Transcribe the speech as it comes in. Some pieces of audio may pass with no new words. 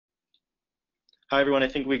Hi everyone, I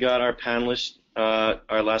think we got our panelist,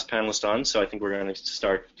 our last panelist on, so I think we're going to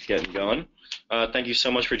start getting going. Thank you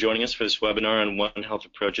so much for joining us for this webinar on One Health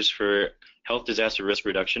Approaches for Health Disaster Risk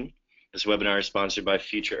Reduction. This webinar is sponsored by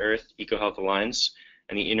Future Earth, EcoHealth Alliance,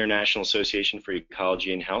 and the International Association for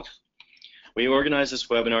Ecology and Health. We organized this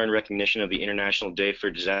webinar in recognition of the International Day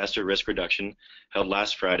for Disaster Risk Reduction held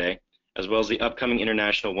last Friday, as well as the upcoming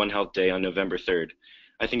International One Health Day on November 3rd.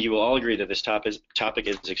 I think you will all agree that this topic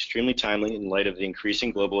is extremely timely in light of the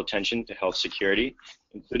increasing global attention to health security,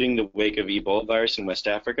 including the wake of Ebola virus in West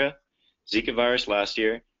Africa, Zika virus last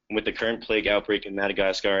year, and with the current plague outbreak in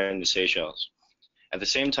Madagascar and the Seychelles. At the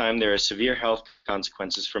same time, there are severe health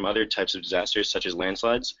consequences from other types of disasters such as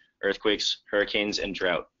landslides, earthquakes, hurricanes, and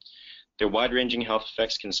drought. Their wide-ranging health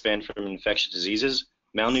effects can span from infectious diseases,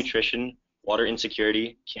 malnutrition, water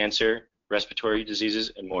insecurity, cancer, respiratory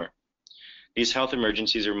diseases, and more. These health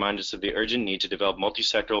emergencies remind us of the urgent need to develop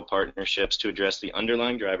multi-sectoral partnerships to address the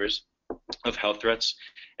underlying drivers of health threats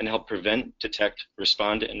and help prevent, detect,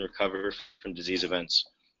 respond, and recover from disease events.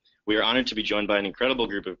 We are honored to be joined by an incredible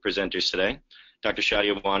group of presenters today. Dr.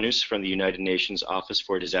 Shadia Wanous from the United Nations Office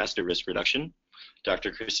for Disaster Risk Reduction,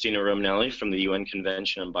 Dr. Christina Romanelli from the UN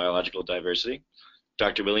Convention on Biological Diversity,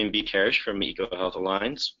 Dr. William B. Karish from EcoHealth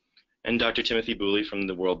Alliance, and Dr. Timothy Booley from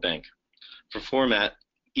the World Bank. For format,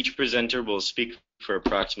 each presenter will speak for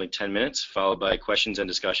approximately 10 minutes, followed by questions and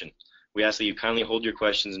discussion. We ask that you kindly hold your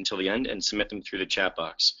questions until the end and submit them through the chat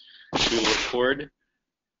box. We will record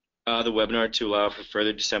the webinar to allow for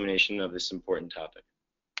further dissemination of this important topic.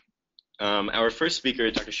 Our first speaker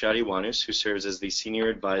is Dr. Shadia Wanous, who serves as the Senior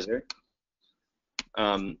Advisor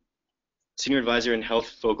and Health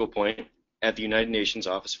Focal Point at the United Nations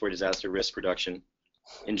Office for Disaster Risk Reduction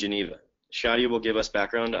in Geneva. Shadia will give us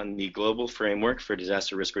background on the global framework for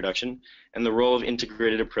disaster risk reduction and the role of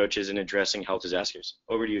integrated approaches in addressing health disasters.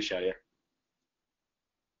 Over to you, Shadia.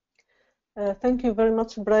 Thank you very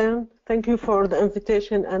much, Brian. Thank you for the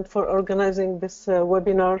invitation and for organizing this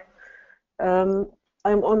webinar. I'm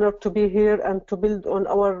honored to be here and to build on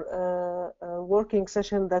our working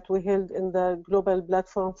session that we held in the Global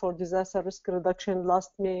Platform for Disaster Risk Reduction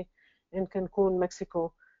last May in Cancun,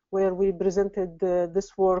 Mexico, where we presented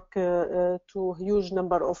this work to a huge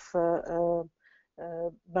number of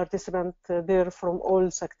participants there from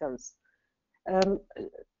all sectors.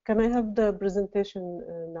 Can I have the presentation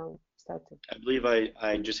now started? I believe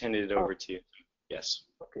I just handed it over to you. Yes.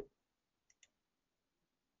 Okay.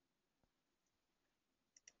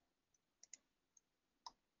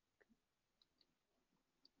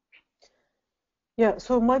 Yeah,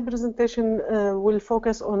 so my presentation will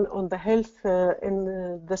focus on the health in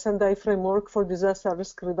the Sendai Framework for Disaster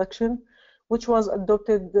Risk Reduction, which was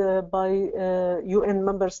adopted by UN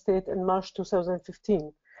member state in March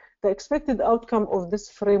 2015. The expected outcome of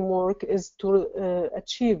this framework is to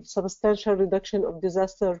achieve substantial reduction of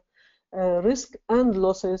disaster risk and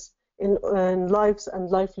losses in lives and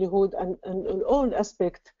livelihood and in all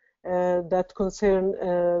aspects that concern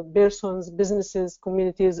persons, businesses,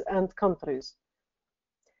 communities, and countries.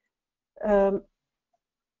 I'm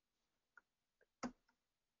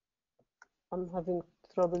having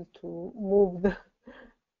trouble to move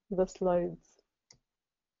the slides.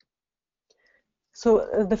 So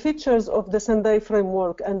the features of the Sendai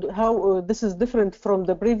framework and how this is different from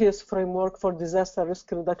the previous framework for disaster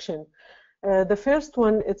risk reduction. The first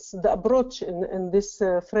one, it's the approach in this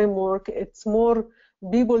framework. It's more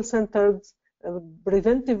people-centered,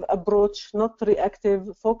 preventive approach, not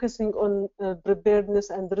reactive, focusing on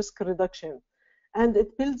preparedness and risk reduction. And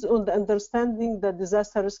it builds on the understanding that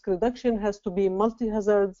disaster risk reduction has to be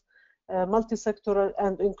multi-hazard, multi-sectoral,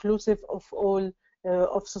 and inclusive of all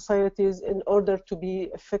of societies in order to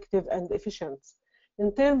be effective and efficient.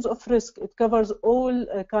 In terms of risk, it covers all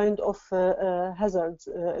kind of hazards,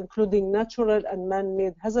 including natural and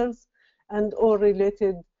man-made hazards, and all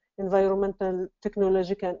related environmental,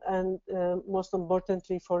 technological, and most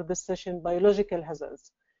importantly for this session, biological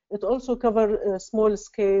hazards. It also covers small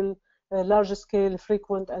scale, large scale,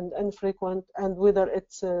 frequent and infrequent, and whether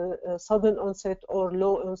it's sudden onset or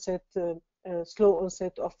low onset, slow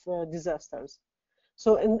onset of disasters.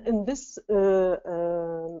 So in this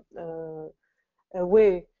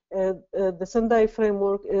way, the Sendai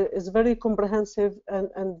framework is very comprehensive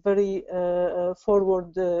and very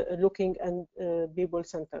forward-looking and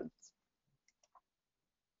people-centered.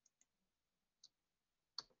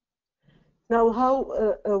 Now,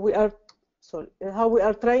 how we are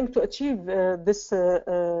trying to achieve this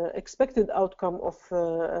expected outcome of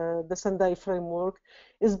the Sendai framework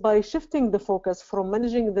is by shifting the focus from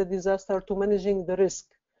managing the disaster to managing the risk.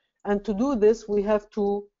 And to do this, we have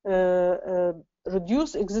to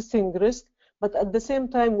reduce existing risk But at the same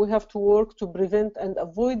time, we have to work to prevent and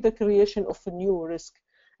avoid the creation of a new risk.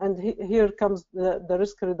 And here comes the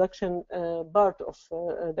risk reduction part of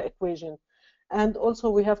the equation. And also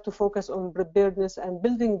we have to focus on preparedness and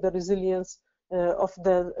building the resilience of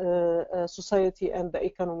the society and the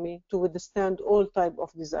economy to withstand all types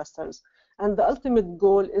of disasters. And the ultimate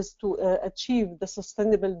goal is to achieve the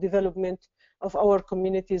sustainable development of our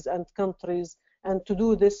communities and countries, and to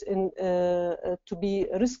do this to be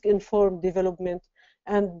risk-informed development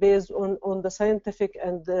and based on the scientific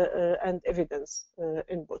and evidence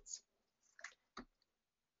inputs.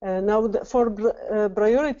 Now, for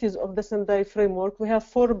priorities of the Sendai framework, we have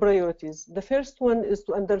 4 priorities. The first one is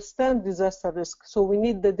to understand disaster risk. So we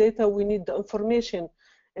need the data, we need the information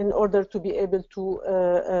in order to be able to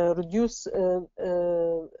reduce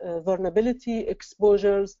vulnerability,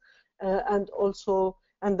 exposures, and also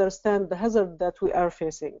understand the hazard that we are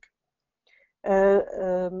facing.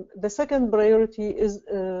 The second priority is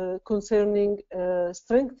concerning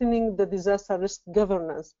strengthening the disaster risk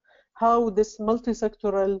governance, how this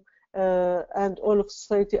multi-sectoral and all of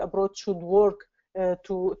society approach should work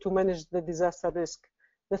to manage the disaster risk.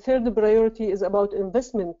 The third priority is about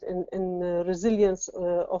investment in resilience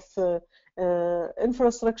of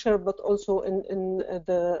infrastructure, but also in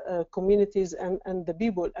the communities and the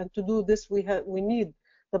people. And to do this, we need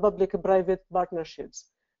the public-private partnerships.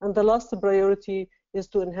 And the last priority is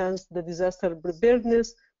to enhance the disaster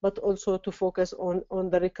preparedness, but also to focus on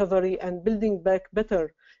the recovery and building back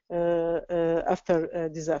better after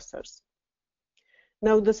disasters.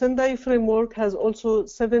 Now, the Sendai framework has also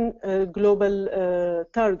 7 global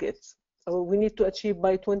targets we need to achieve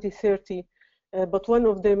by 2030, but one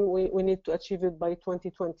of them we need to achieve it by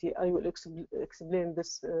 2020. I will explain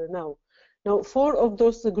this now. Now, 4 of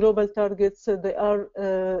those global targets, they are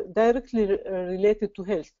directly related to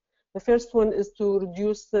health. The first one is to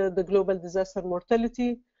reduce the global disaster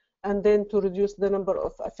mortality, and then to reduce the number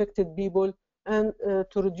of affected people, and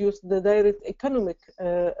to reduce the direct economic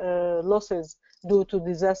losses due to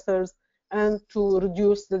disasters, and to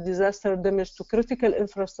reduce the disaster damage to critical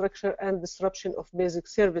infrastructure and disruption of basic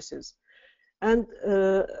services. And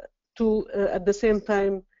to, at the same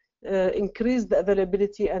time, increase the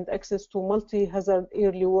availability and access to multi-hazard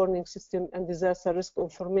early warning system and disaster risk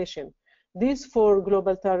information. These 4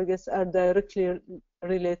 global targets are directly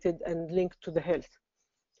related and linked to the health.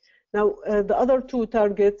 Now, the other 2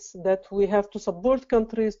 targets that we have to support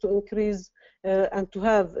countries to increase and to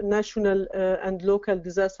have national and local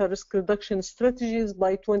disaster risk reduction strategies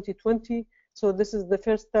by 2020. So this is the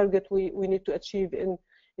first target we need to achieve in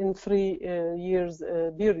 3 years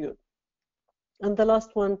period. And the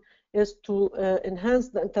last one is to enhance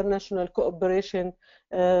the international cooperation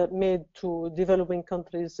made to developing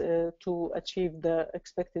countries to achieve the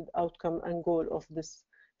expected outcome and goal of this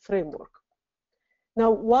framework. Now,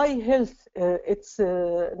 why health? It's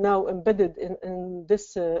now embedded in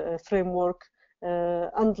this framework,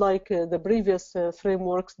 unlike the previous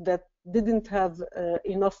frameworks that didn't have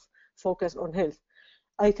enough focus on health.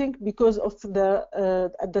 I think because of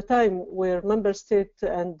at the time where member states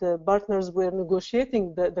and partners were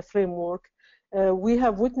negotiating the framework, we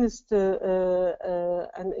have witnessed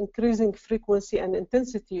an increasing frequency and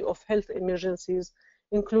intensity of health emergencies,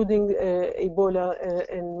 including Ebola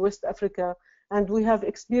in West Africa, and we have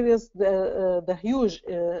experienced the huge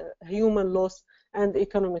human loss and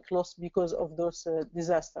economic loss because of those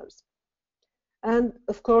disasters. And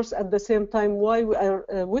of course, at the same time, why we are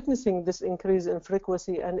witnessing this increase in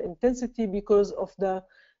frequency and intensity? Because of the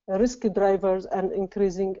risk drivers and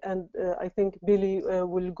increasing, and I think Billy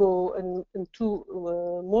will go into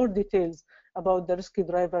more details about the risk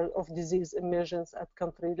driver of disease emergence at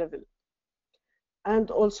country level. And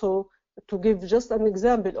also, to give just an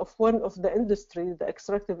example of one of the industry, the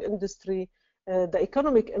extractive industry, the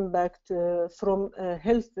economic impact from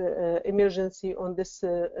health emergency on this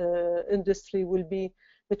industry will be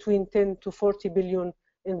between 10 to 40 billion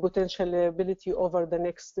in potential liability over the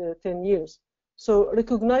next 10 years. So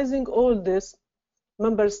recognizing all this,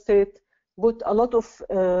 member states put a lot of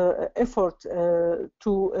effort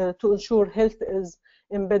to ensure health is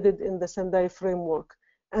embedded in the Sendai framework.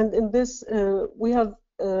 And in this, we have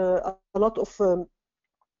a lot of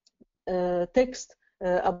text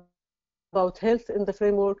about health in the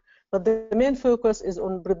framework, but the main focus is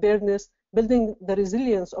on preparedness, building the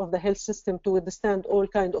resilience of the health system to withstand all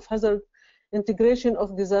kinds of hazards, integration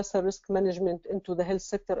of disaster risk management into the health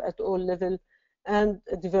sector at all levels, and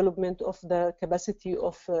development of the capacity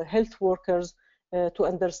of health workers to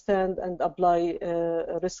understand and apply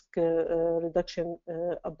risk reduction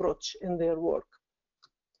approach in their work.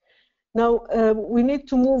 Now, we need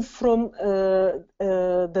to move from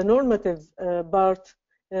the normative part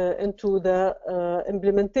into the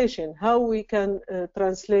implementation, how we can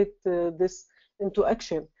translate this into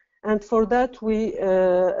action. And for that, we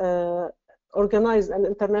organized an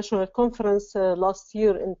international conference last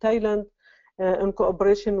year in Thailand in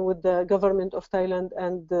cooperation with the government of Thailand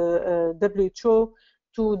and the WHO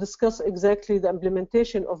to discuss exactly the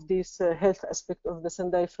implementation of this health aspect of the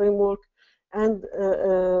Sendai framework. And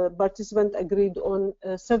participants agreed on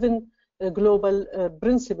 7 global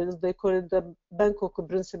principles. They call it the Bangkok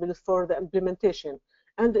principles for the implementation.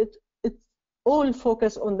 And it all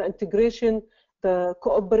focus on the integration, the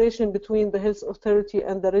cooperation between the health authority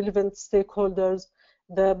and the relevant stakeholders,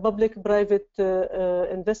 the public-private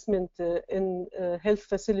investment in health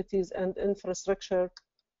facilities and infrastructure,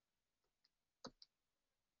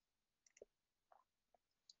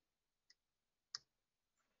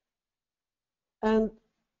 and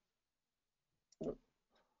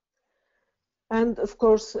of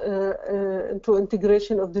course into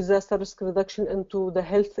integration of disaster risk reduction into the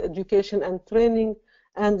health education and training,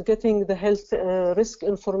 and getting the health risk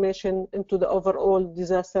information into the overall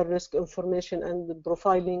disaster risk information and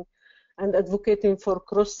profiling, and advocating for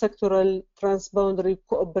cross-sectoral transboundary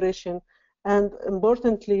cooperation, and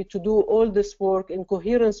importantly to do all this work in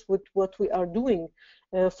coherence with what we are doing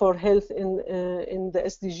for health in the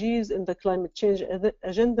SDGs, in the climate change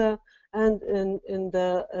agenda, and in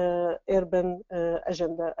the urban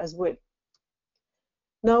agenda as well.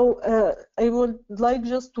 Now, I would like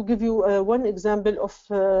just to give you one example of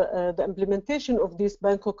the implementation of these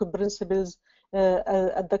Bangkok principles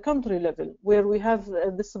at the country level, where we have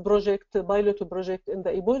this project, pilot project in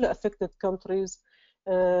the Ebola-affected countries,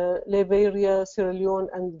 Liberia, Sierra Leone,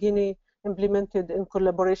 and Guinea, implemented in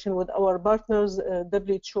collaboration with our partners,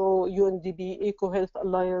 WHO, UNDP, EcoHealth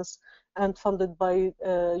Alliance, and funded by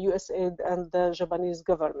USAID and the Japanese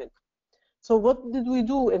government. So what did we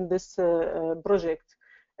do in this project?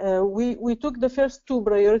 We took the first 2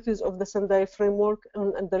 priorities of the Sendai framework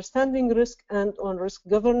on understanding risk and on risk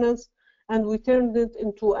governance, and we turned it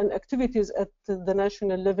into an activities at the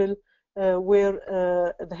national level where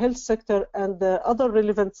the health sector and the other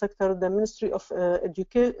relevant sector, the Ministry of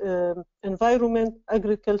Environment,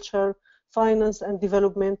 Agriculture, Finance and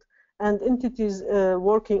Development, and entities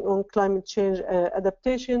working on climate change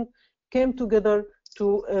adaptation came together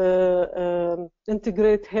to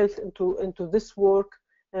integrate health into this work,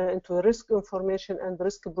 into risk information and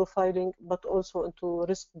risk profiling, but also into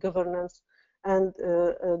risk governance, and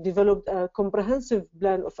developed a comprehensive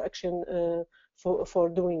plan of action for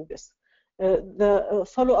doing this. The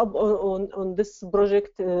follow-up on this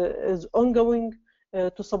project is ongoing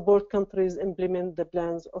to support countries implement the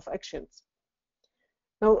plans of actions.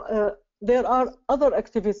 Now, there are other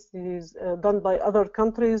activities done by other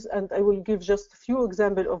countries, and I will give just a few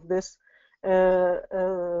examples of this.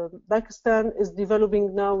 Pakistan is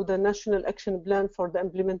developing now the National Action Plan for the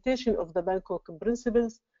implementation of the Bangkok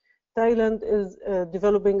Principles. Thailand is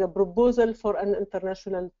developing a proposal for an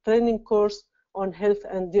international training course on health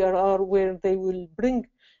and DRR, where they will bring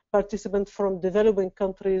participants from developing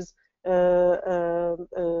countries to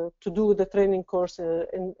do the training course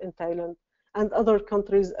in Thailand. And other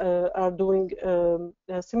countries are doing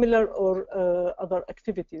similar or other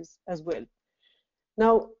activities as well.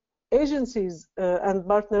 Now, agencies and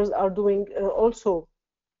partners are doing also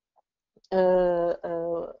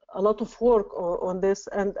a lot of work on this,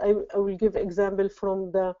 and I will give example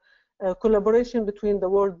from the collaboration between the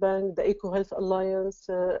World Bank, the EcoHealth Alliance,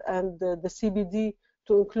 and the CBD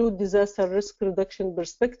to include disaster risk reduction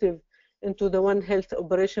perspective into the One Health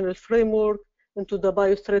operational framework, into the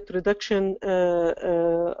bio-threat reduction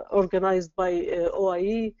organized by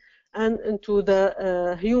OIE, and into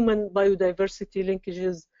the human biodiversity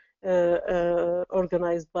linkages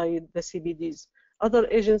organized by the CBDs. Other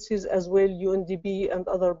agencies as well, UNDP and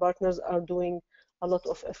other partners, are doing a lot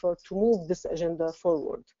of effort to move this agenda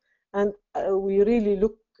forward. And we really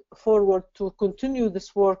look forward to continue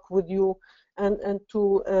this work with you and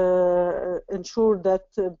to ensure that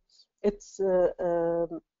it's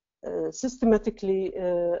systematically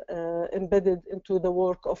embedded into the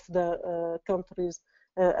work of the countries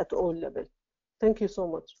at all levels. Thank you so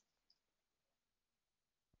much.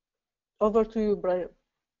 Over to you, Brian.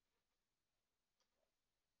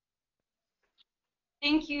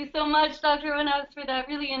 Thank you so much, Dr. Wanas, for that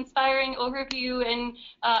really inspiring overview, and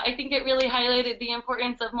I think it really highlighted the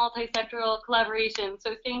importance of multi-sectoral collaboration,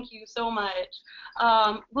 so thank you so much.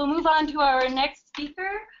 We'll move on to our next speaker,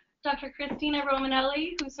 Dr. Christina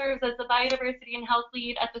Romanelli, who serves as the Biodiversity and Health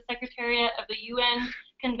Lead at the Secretariat of the UN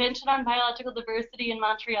Convention on Biological Diversity in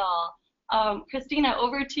Montreal. Christina,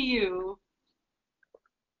 over to you.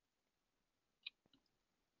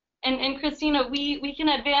 And Christina, we can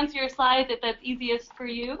advance your slides if that's easiest for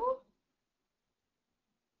you.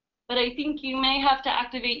 But I think you may have to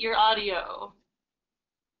activate your audio.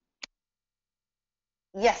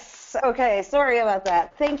 Yes, okay, sorry about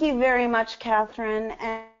that. Thank you very much, Catherine,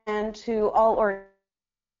 and to all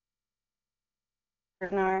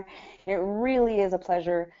organizers. It really is a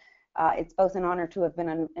pleasure. It's both an honor to have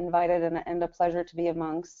been invited and a pleasure to be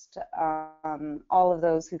amongst all of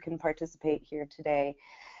those who can participate here today.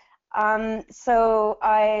 So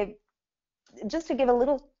just to give a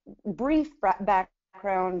little brief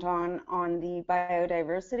background on the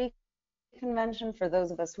Biodiversity Convention for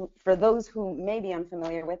those who may be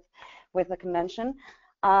unfamiliar with the convention.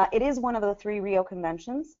 It is one of the 3 Rio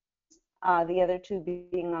conventions, the other 2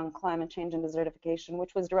 being on climate change and desertification,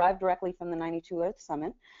 which was derived directly from the '92 Earth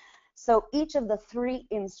Summit. So each of the 3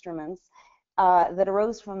 instruments that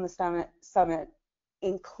arose from the summit,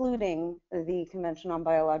 including the Convention on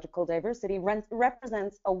Biological Diversity,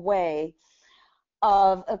 represents a way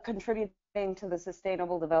of contributing to the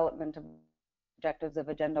sustainable development objectives of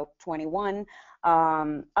Agenda 21,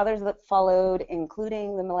 others that followed,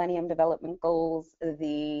 including the Millennium Development Goals,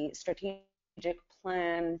 the Strategic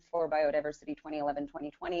Plan for Biodiversity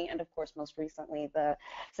 2011-2020, and of course, most recently, the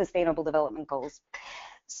Sustainable Development Goals.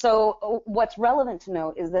 So what's relevant to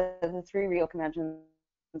note is that the 3 Rio Conventions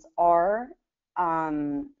are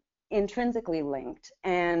intrinsically linked,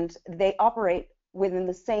 and they operate within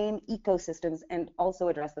the same ecosystems and also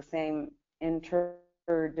address the same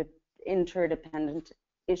interdependent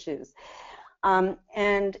issues.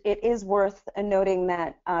 And it is worth noting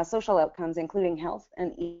that social outcomes, including health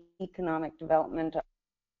and economic development,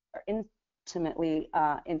 are intimately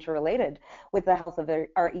interrelated with the health of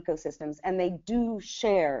our ecosystems, and they do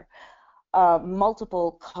share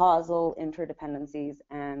multiple causal interdependencies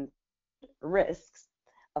and risks,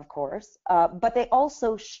 of course, but they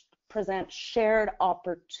also present shared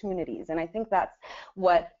opportunities, and I think that's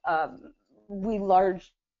what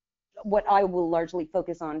what I will largely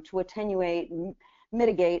focus on to attenuate,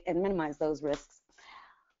 mitigate, and minimize those risks.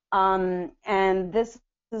 And this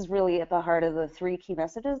is really at the heart of the 3 key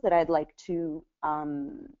messages that I'd like to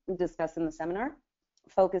discuss in the seminar,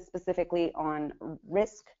 focus specifically on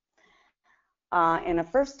risk in a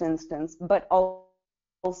first instance, but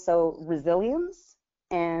also resilience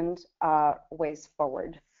and ways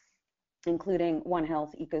forward, including One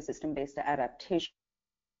Health ecosystem-based adaptation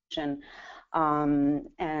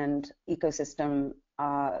and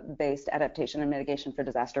ecosystem-based adaptation and mitigation for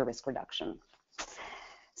disaster risk reduction.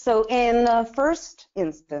 So in the first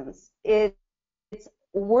instance, it's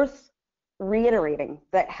worth reiterating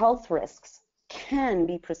that health risks can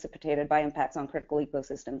be precipitated by impacts on critical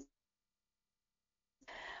ecosystems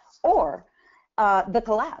or the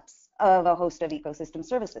collapse of a host of ecosystem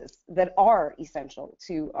services that are essential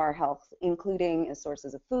to our health, including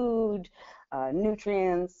sources of food,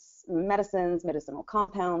 nutrients, medicines, medicinal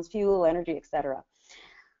compounds, fuel, energy, etc.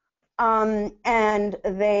 And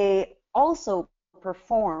they also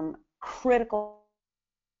perform critical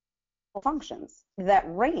functions that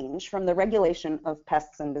range from the regulation of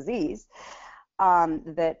pests and disease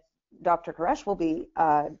that Dr. Koresh will be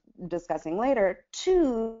discussing later,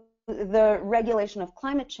 to the regulation of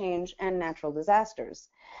climate change and natural disasters.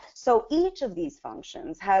 So each of these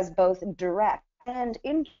functions has both direct and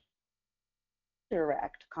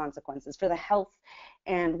indirect consequences for the health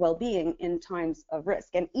and well-being in times of risk,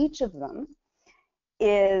 and each of them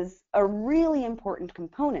is a really important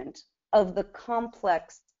component of the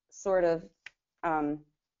complex sort of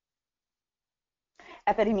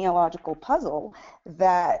epidemiological puzzle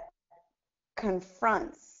that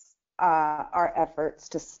confronts our efforts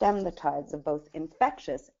to stem the tides of both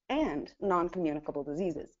infectious and non-communicable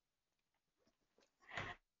diseases.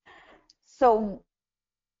 So,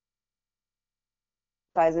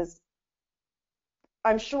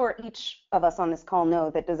 I'm sure each of us on this call know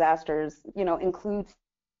that disasters, include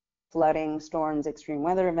flooding, storms, extreme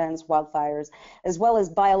weather events, wildfires, as well as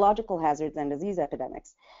biological hazards and disease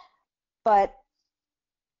epidemics. But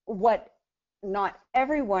what not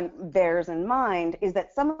everyone bears in mind is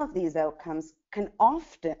that some of these outcomes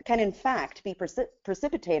can in fact be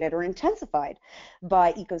precipitated or intensified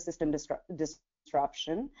by ecosystem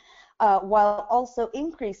disruption, while also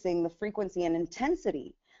increasing the frequency and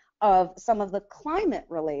intensity of some of the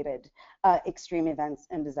climate-related extreme events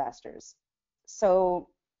and disasters. So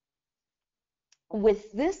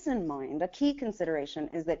with this in mind, a key consideration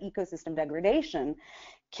is that ecosystem degradation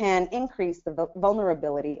can increase the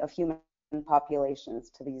vulnerability of human populations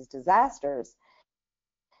to these disasters,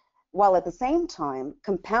 while at the same time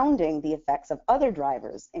compounding the effects of other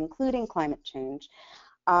drivers, including climate change,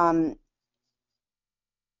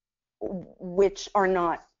 which are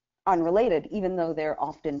not unrelated, even though they're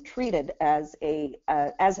often treated as a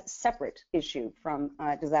separate issue from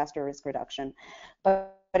disaster risk reduction.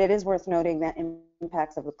 But it is worth noting that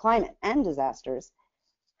impacts of the climate and disasters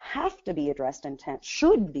have to be addressed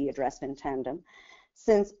should be addressed in tandem,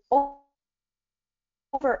 since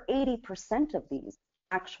over 80% of these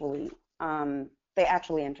actually they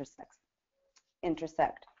actually intersect.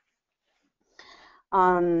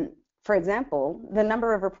 For example, the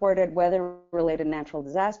number of reported weather-related natural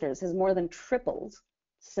disasters has more than tripled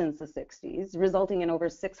since the 60s, resulting in over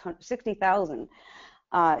 60,000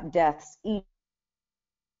 deaths each,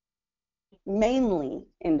 mainly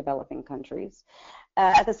in developing countries.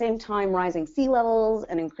 At the same time, rising sea levels,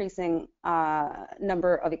 an increasing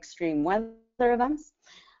number of extreme weather events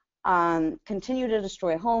continue to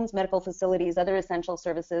destroy homes, medical facilities, other essential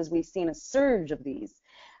services. We've seen a surge of these,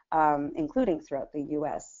 including throughout the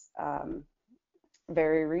US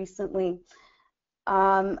very recently.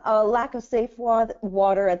 A lack of safe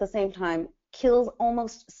water at the same time kills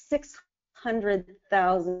almost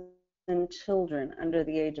 600,000 children under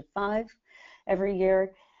the age of 5 every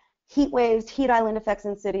year. Heat waves, heat island effects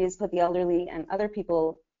in cities put the elderly and other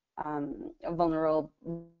people, vulnerable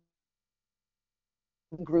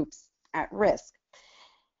groups at risk.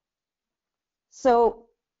 So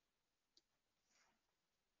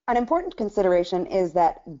an important consideration is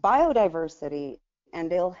that biodiversity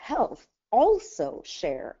and ill health also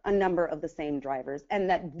share a number of the same drivers, and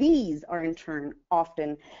that these are in turn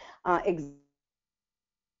often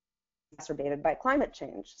exacerbated by climate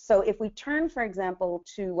change. So if we turn, for example,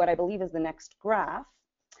 to what I believe is the next graph,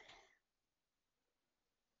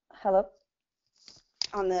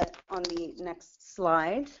 on the next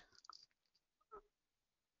slide,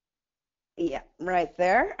 yeah, right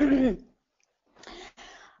there.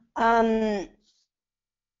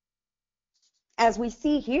 As we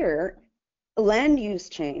see here, land use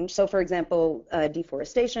change, so for example,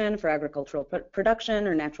 deforestation for agricultural production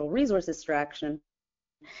or natural resource extraction,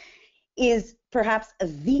 is perhaps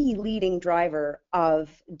the leading driver of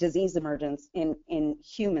disease emergence in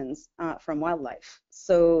humans from wildlife.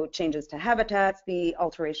 So changes to habitats, the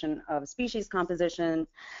alteration of species composition,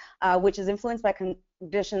 which is influenced by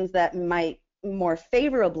conditions that might more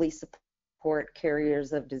favorably support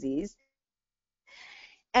carriers of disease,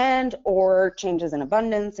 and or changes in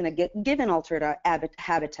abundance in a given altered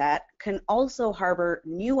habitat can also harbor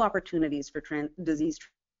new opportunities for disease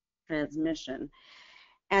transmission.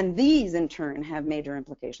 And these, in turn, have major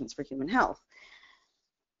implications for human health.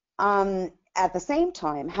 At the same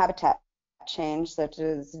time, habitat change, such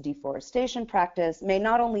as deforestation practice, may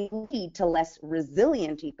not only lead to less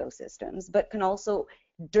resilient ecosystems, but can also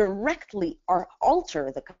directly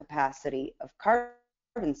alter the capacity of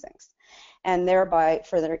carbon sinks, and thereby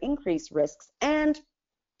further increase risks and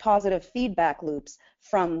positive feedback loops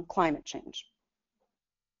from climate change.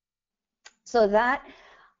 So that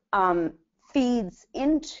feeds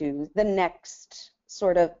into the next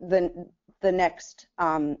sort of the next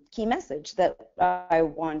key message that I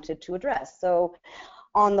wanted to address. So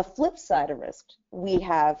on the flip side of risk, we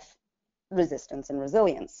have resistance and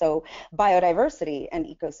resilience. So biodiversity and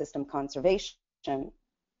ecosystem conservation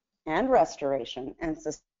and restoration and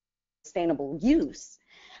sustainable use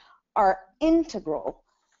are integral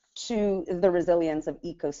to the resilience of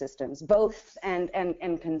ecosystems, both and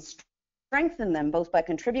can strengthen them both by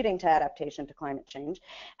contributing to adaptation to climate change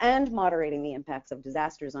and moderating the impacts of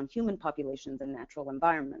disasters on human populations and natural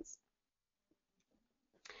environments.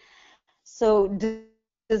 So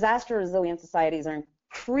disaster resilient societies are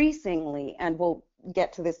increasingly, and we'll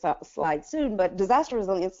get to this slide soon, but disaster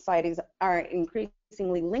resilient societies are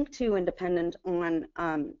increasingly linked to and dependent on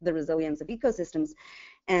the resilience of ecosystems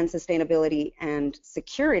and sustainability and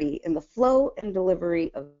security in the flow and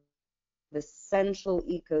delivery of essential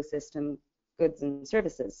ecosystem goods and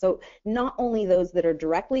services. So not only those that are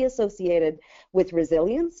directly associated with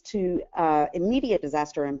resilience to immediate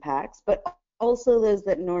disaster impacts, but also those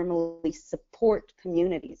that normally support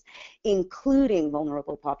communities, including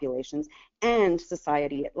vulnerable populations and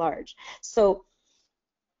society at large. So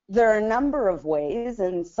there are a number of ways,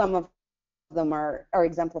 and some of them are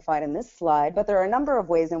exemplified in this slide, but there are a number of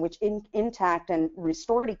ways in which intact and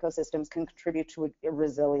restored ecosystems can contribute to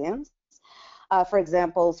resilience. For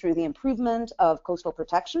example, through the improvement of coastal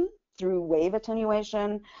protection, through wave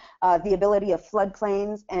attenuation, the ability of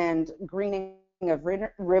floodplains and greening of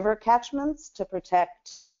river catchments to protect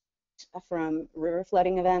from river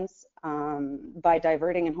flooding events by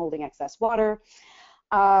diverting and holding excess water,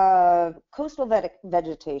 Coastal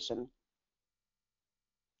vegetation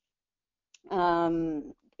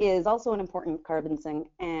is also an important carbon sink,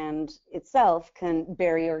 and itself can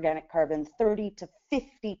bury organic carbon 30 to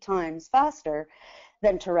 50 times faster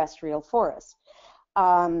than terrestrial forests.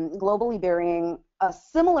 Globally burying a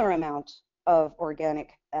similar amount of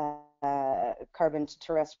organic carbon to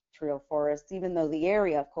terrestrial forests, even though the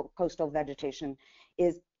area of coastal vegetation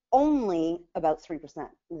is only about 3%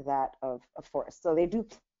 that of forests. So they do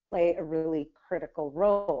play a really critical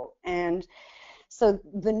role. And so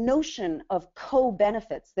the notion of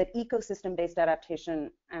co-benefits that ecosystem-based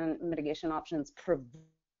adaptation and mitigation options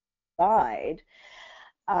provide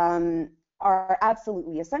are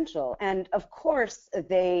absolutely essential. And of course,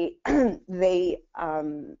 they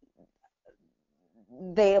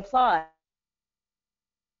apply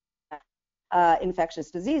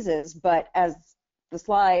infectious diseases, but as the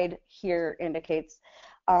slide here indicates,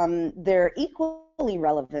 they're equally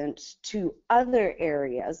relevant to other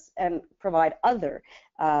areas and provide other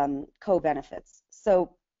co-benefits.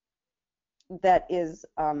 So that is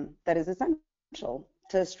essential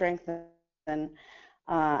to strengthen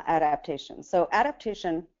adaptation. So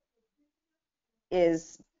adaptation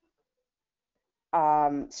is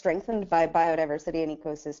strengthened by biodiversity and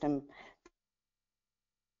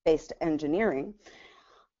ecosystem-based engineering.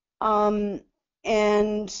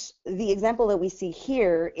 And the example that we see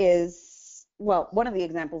here is, well, one of the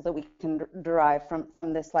examples that we can derive from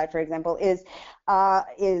this slide, for example, is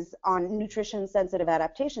on nutrition-sensitive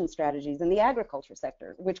adaptation strategies in the agriculture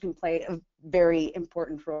sector, which can play a very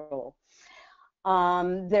important role.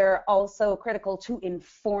 They're also critical to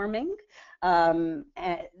informing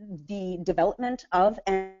the development of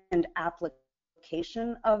and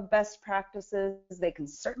application of best practices. They can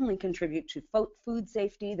certainly contribute to food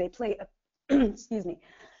safety. They play a excuse me,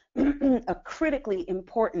 a critically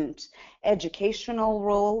important educational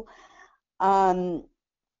role.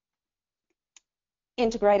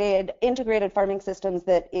 Integrated farming systems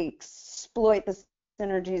that exploit the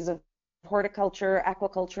synergies of horticulture,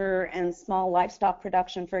 aquaculture, and small livestock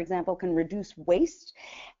production, for example, can reduce waste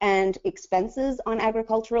and expenses on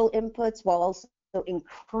agricultural inputs while also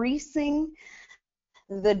increasing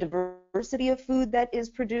the diversity of food that is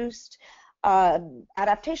produced.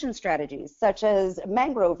 Adaptation strategies such as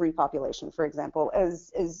mangrove repopulation, for example,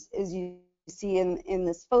 as you see in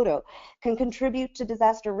this photo, can contribute to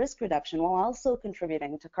disaster risk reduction while also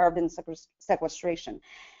contributing to carbon sequestration.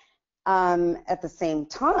 At the same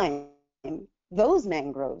time, those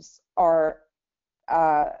mangroves are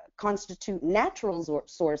constitute natural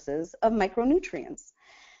sources of micronutrients.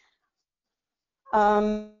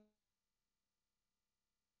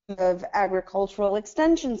 Of agricultural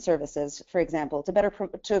extension services, for example,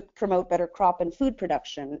 to promote better crop and food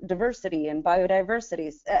production, diversity and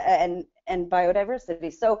biodiversity,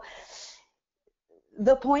 So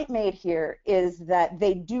the point made here is that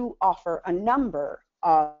they do offer a number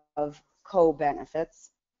of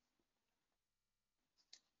co-benefits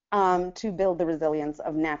to build the resilience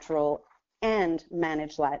of natural and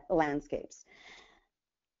managed landscapes.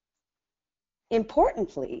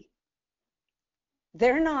 Importantly,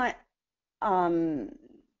 they're not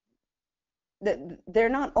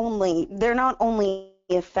only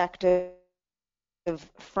effective to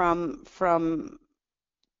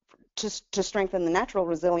strengthen the natural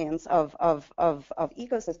resilience of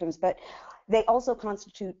ecosystems, but they also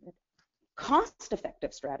constitute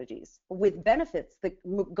cost-effective strategies with benefits that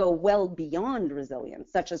go well beyond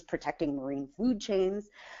resilience, such as protecting marine food chains,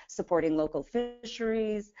 supporting local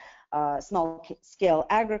fisheries, small-scale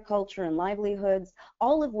agriculture and livelihoods,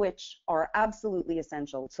 all of which are absolutely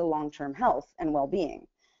essential to long-term health and well-being.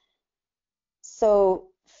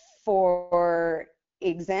 So, for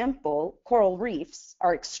example, coral reefs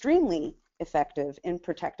are extremely effective in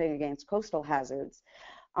protecting against coastal hazards.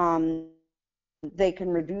 They can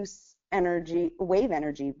reduce wave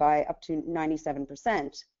energy by up to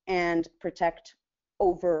 97% and protect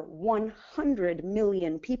over 100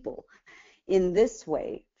 million people in this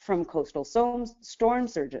way from coastal storm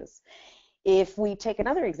surges. If we take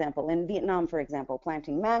another example, in Vietnam, for example,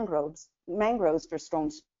 planting mangroves for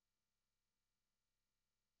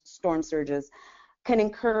storm surges can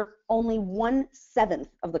incur only 1/7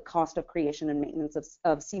 of the cost of creation and maintenance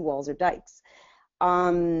of seawalls or dikes.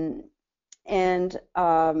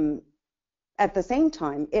 At the same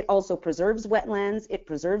time, it also preserves wetlands, it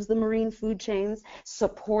preserves the marine food chains,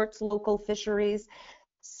 supports local fisheries.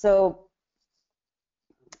 So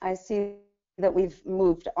I see that we've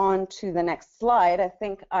moved on to the next slide. I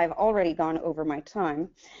think I've already gone over my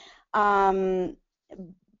time.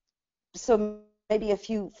 So maybe a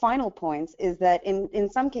few final points is that in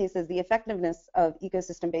some cases, the effectiveness of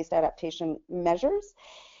ecosystem-based adaptation measures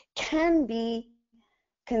can be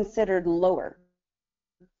considered lower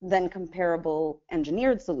than comparable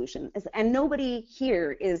engineered solutions. And nobody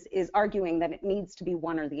here is arguing that it needs to be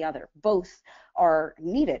one or the other. Both are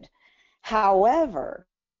needed. However,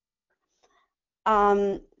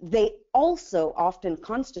 they also often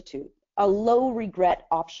constitute a low regret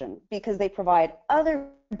option because they provide other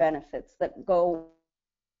benefits that go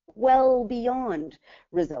well beyond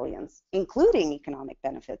resilience, including economic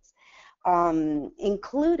benefits,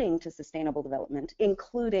 including to sustainable development,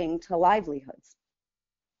 including to livelihoods.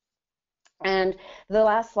 And the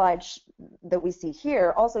last slide that we see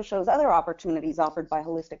here also shows other opportunities offered by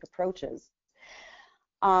holistic approaches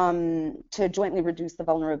to jointly reduce the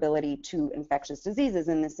vulnerability to infectious diseases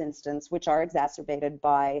in this instance, which are exacerbated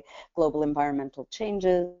by global environmental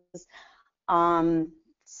changes.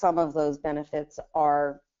 Some of those benefits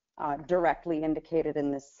are directly indicated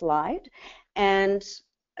in this slide. And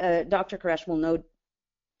Dr. Koresh will no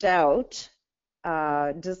doubt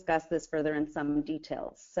discuss this further in some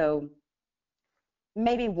detail. So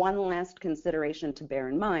maybe one last consideration to bear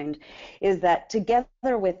in mind is that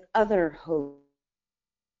together with other health,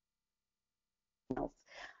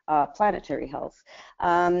 planetary health,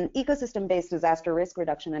 ecosystem-based disaster risk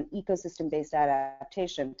reduction and ecosystem-based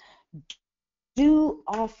adaptation do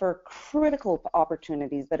offer critical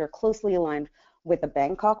opportunities that are closely aligned with the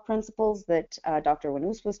Bangkok principles that Dr.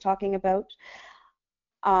 Wanous was talking about,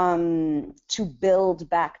 to build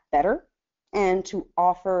back better and to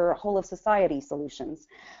offer whole-of-society solutions,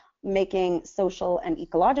 making social and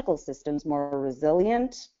ecological systems more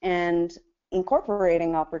resilient and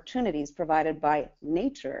incorporating opportunities provided by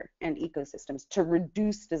nature and ecosystems to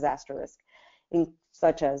reduce disaster risk,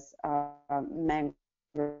 such as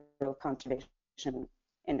mangrove conservation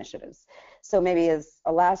initiatives. So maybe as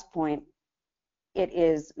a last point, it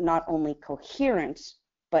is not only coherent,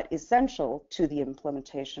 but essential to the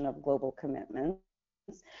implementation of global commitments,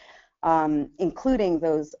 including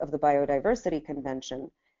those of the Biodiversity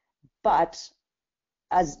Convention, but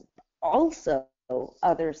as also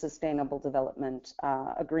other sustainable development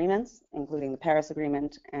agreements, including the Paris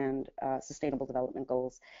Agreement and Sustainable Development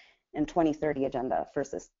Goals and 2030 Agenda for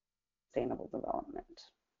Sustainable Development.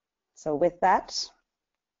 So with that,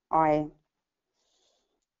 I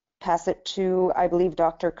pass it to, I believe,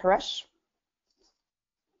 Dr. Koresh.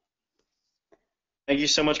 Thank you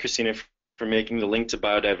so much, Christina, for making the link to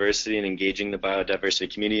biodiversity and engaging the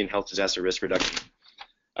biodiversity community in health disaster risk reduction.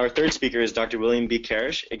 Our third speaker is Dr. William B.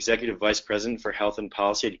 Karish, Executive Vice President for Health and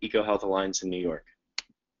Policy at EcoHealth Alliance in New York.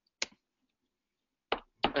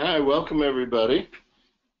 Hi, welcome everybody.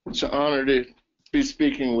 It's an honor to be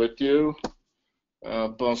speaking with you.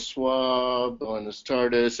 Bonsoir, buenas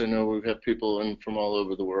tardes. I know we've had people in from all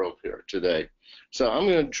over the world here today. So I'm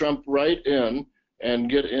going to jump right in and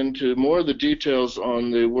get into more of the details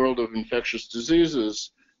on the world of infectious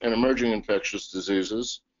diseases and emerging infectious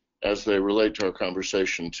diseases as they relate to our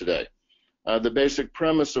conversation today. The basic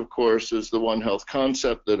premise, of course, is the One Health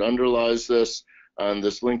concept that underlies this, and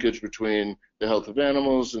this linkage between the health of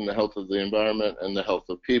animals and the health of the environment and the health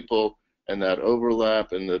of people, and that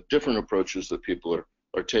overlap and the different approaches that people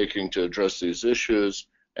are taking to address these issues,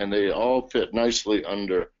 and they all fit nicely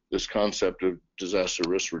under this concept of disaster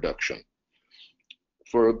risk reduction.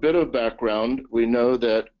 For a bit of background, we know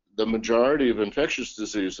that the majority of infectious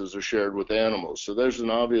diseases are shared with animals, so there's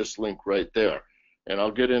an obvious link right there. And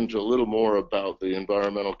I'll get into a little more about the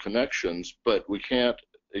environmental connections, but we can't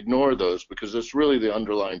ignore those because it's really the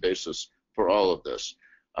underlying basis for all of this.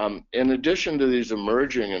 In addition to these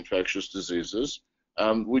emerging infectious diseases,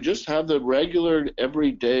 we just have the regular,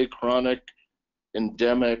 everyday, chronic,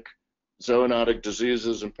 endemic, zoonotic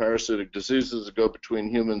diseases and parasitic diseases that go between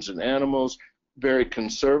humans and animals. Very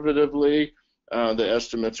conservatively, the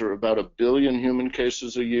estimates are about 1 billion human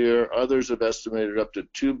cases a year. Others have estimated up to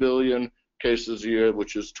 2 billion cases a year,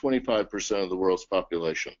 which is 25% of the world's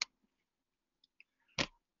population.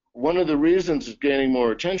 One of the reasons it's gaining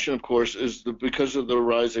more attention, of course, is because of the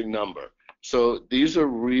rising number. So these are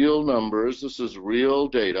real numbers. This is real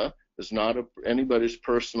data. It's not anybody's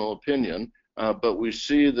personal opinion, but we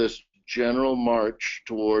see this general march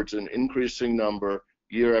towards an increasing number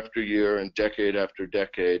year after year and decade after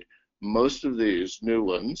decade. Most of these new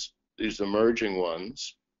ones, these emerging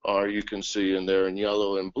ones, are, you can see in there in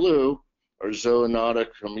yellow and blue, are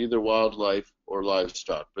zoonotic from either wildlife or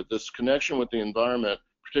livestock. But this connection with the environment,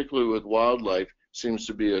 particularly with wildlife, seems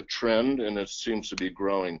to be a trend, and it seems to be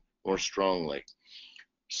growing more strongly.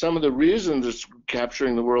 Some of the reasons it's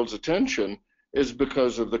capturing the world's attention is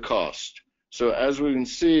because of the cost. So as we can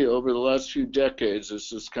see over the last few decades, there's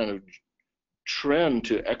this kind of trend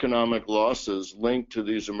to economic losses linked to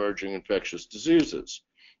these emerging infectious diseases.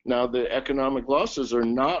 Now, the economic losses are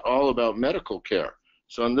not all about medical care.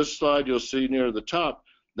 So on this slide, you'll see near the top,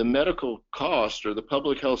 the medical cost or the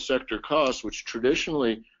public health sector costs, which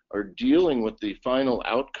traditionally are dealing with the final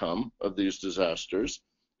outcome of these disasters,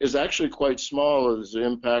 is actually quite small as the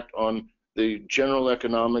impact on the general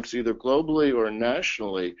economics, either globally or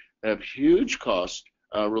nationally, have huge costs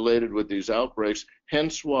related with these outbreaks,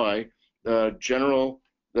 hence why it's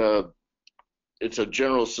a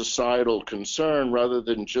general societal concern rather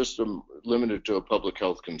than just limited to a public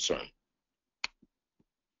health concern.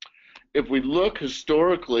 If we look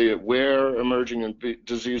historically at where emerging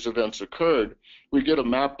disease events occurred, we get a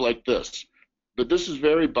map like this. But this is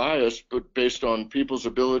very biased, but based on people's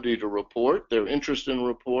ability to report, their interest in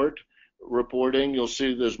reporting. You'll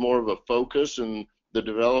see there's more of a focus in the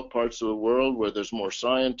developed parts of the world where there's more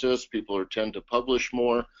scientists, people tend to publish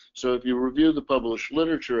more. So if you review the published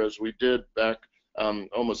literature as we did back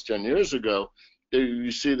almost 10 years ago,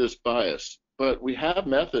 you see this bias. But we have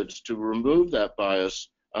methods to remove that bias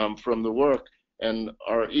from the work, and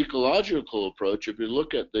our ecological approach, if you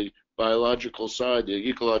look at the biological side, the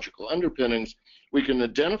ecological underpinnings, we can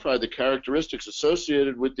identify the characteristics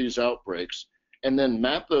associated with these outbreaks and then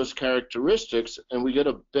map those characteristics, and we get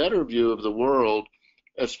a better view of the world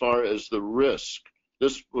as far as the risk.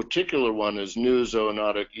 This particular one is new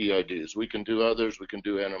zoonotic EIDs. We can do others. We can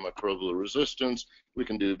do antimicrobial resistance. We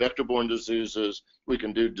can do vector-borne diseases. We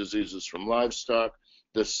can do diseases from livestock.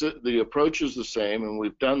 The approach is the same, and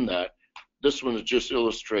we've done that. This one just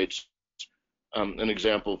illustrates an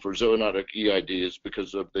example for zoonotic EIDs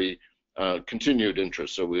because of the continued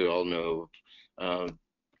interest. So we all know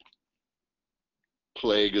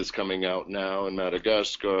plague is coming out now in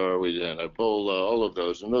Madagascar, we had Ebola, all of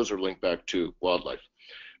those, and those are linked back to wildlife.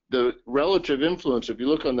 The relative influence, if you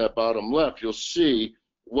look on that bottom left, you'll see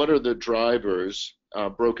what are the drivers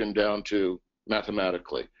broken down to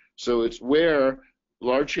mathematically. So it's where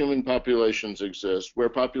large human populations exist, where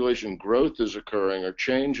population growth is occurring or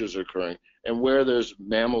change is occurring, and where there's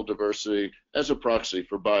mammal diversity as a proxy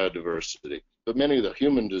for biodiversity. But many of the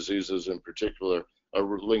human diseases in particular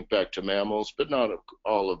are linked back to mammals, but not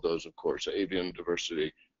all of those, of course. Avian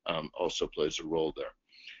diversity also plays a role there.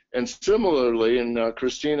 And similarly, and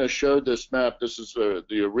Christina showed this map, this is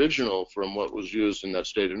the original from what was used in that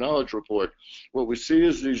State of Knowledge report. What we see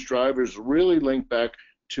is these drivers really link back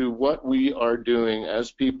to what we are doing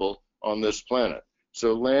as people on this planet.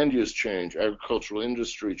 So land use change, agricultural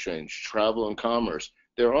industry change, travel and commerce,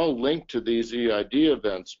 they're all linked to these EID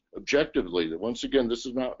events objectively. Once again, this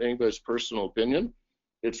is not anybody's personal opinion,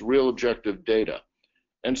 it's real objective data.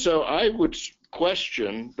 And so I would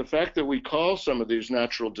question the fact that we call some of these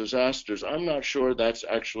natural disasters. I'm not sure that's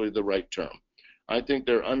actually the right term. I think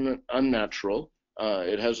they're unnatural.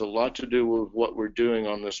 It has a lot to do with what we're doing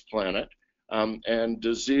on this planet. And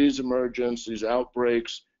disease emergence, these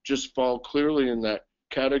outbreaks, just fall clearly in that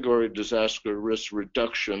category of disaster risk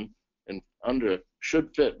reduction and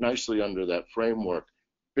should fit nicely under that framework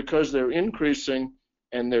because they're increasing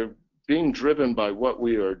and they're being driven by what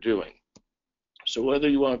we are doing. So whether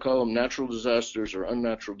you want to call them natural disasters or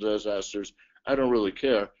unnatural disasters, I don't really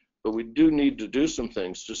care, but we do need to do some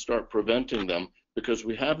things to start preventing them because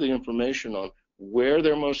we have the information on where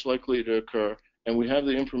they're most likely to occur, and we have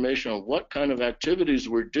the information on what kind of activities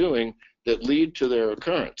we're doing that lead to their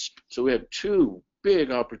occurrence. So we have two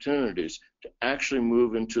big opportunities to actually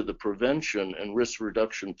move into the prevention and risk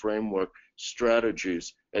reduction framework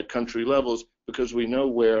strategies at country levels because we know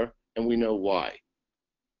where and we know why.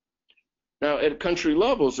 Now, at country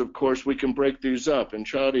levels, of course, we can break these up, and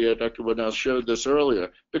Chadia, Dr. Wadnow showed this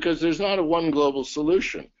earlier, because there's not a one global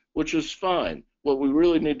solution, which is fine. What we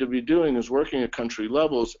really need to be doing is working at country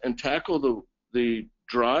levels and tackle the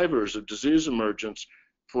drivers of disease emergence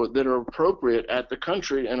that are appropriate at the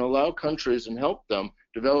country and allow countries and help them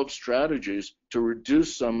develop strategies to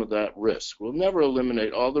reduce some of that risk. We'll never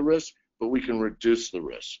eliminate all the risk, but we can reduce the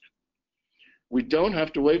risk. We don't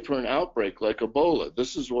have to wait for an outbreak like Ebola.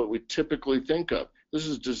 This is what we typically think of. This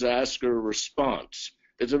is disaster response.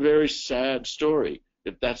 It's a very sad story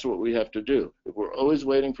if that's what we have to do. If we're always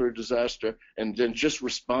waiting for a disaster and then just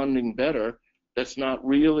responding better, that's not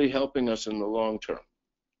really helping us in the long term.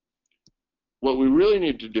 What we really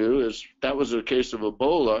need to do is, that was a case of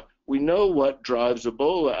Ebola, we know what drives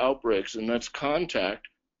Ebola outbreaks, and that's contact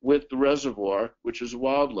with the reservoir, which is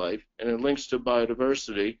wildlife, and it links to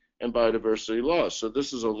biodiversity and biodiversity loss. So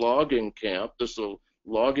this is a logging camp, this is a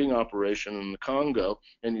logging operation in the Congo,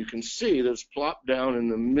 and you can see that it's plopped down in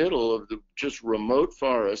the middle of the just remote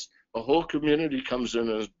forest a whole community comes in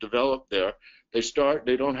and is developed there.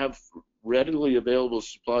 They don't have readily available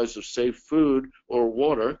supplies of safe food or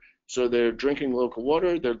water, so they're drinking local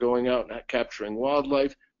water, they're going out and capturing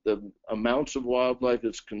wildlife. The amounts of wildlife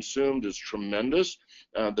that's consumed is tremendous.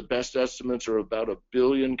 The best estimates are about 1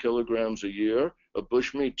 billion kilograms a year of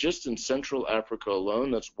bushmeat just in Central Africa alone.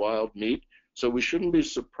 That's wild meat. So we shouldn't be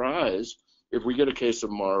surprised if we get a case of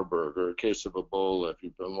Marburg or a case of Ebola. If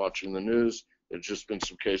you've been watching the news, there's just been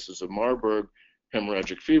some cases of Marburg,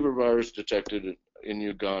 hemorrhagic fever virus detected in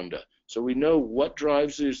Uganda. So we know what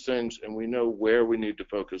drives these things, and we know where we need to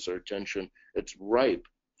focus our attention. It's ripe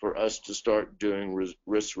for us to start doing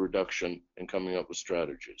risk reduction and coming up with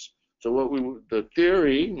strategies. So the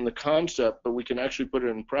theory and the concept, but we can actually put it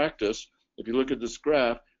in practice. If you look at this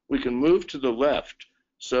graph, we can move to the left.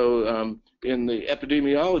 So in the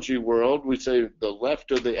epidemiology world, we say the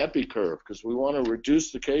left of the epi curve, because we want to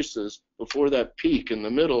reduce the cases before that peak in the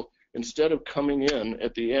middle, instead of coming in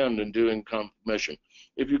at the end and doing confirmation.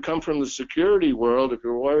 If you come from the security world, if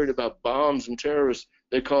you're worried about bombs and terrorists,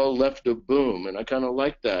 they call left of boom, and I kind of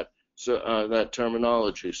like that, so that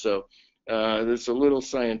terminology. So it's a little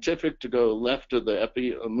scientific to go left of the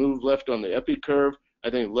move left on the epi curve. I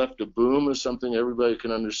think left of boom is something everybody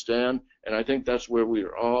can understand, and I think that's where we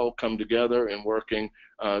all come together and working,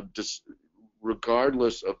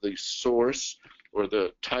 regardless of the source or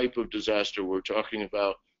the type of disaster we're talking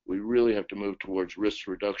about. We really have to move towards risk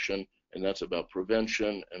reduction, and that's about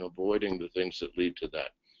prevention and avoiding the things that lead to that.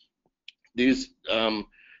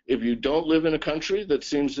 If you don't live in a country that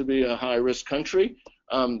seems to be a high-risk country,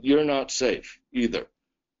 you're not safe either,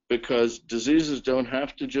 because diseases don't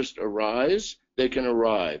have to just arise, they can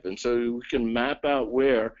arrive. And so we can map out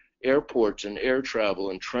where airports and air travel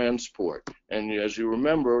and transport, and as you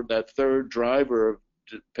remember, that third driver of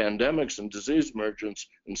pandemics and disease emergence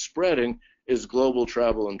and spreading is global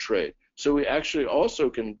travel and trade. So we actually also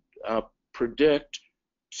can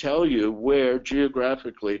tell you where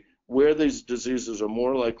geographically, where these diseases are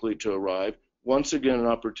more likely to arrive. Once again, an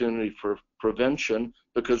opportunity for prevention,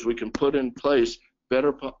 because we can put in place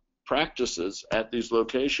better practices at these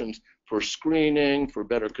locations for screening, for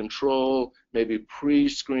better control, maybe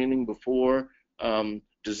pre-screening before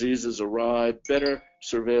diseases arrive, better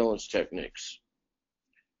surveillance techniques.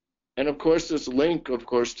 And of course, this link, of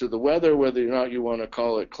course, to the weather, whether or not you want to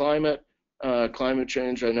call it climate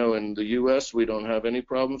change. I know in the U.S. we don't have any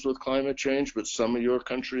problems with climate change, but some of your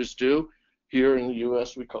countries do. Here in the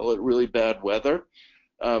U.S. we call it really bad weather.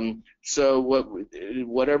 So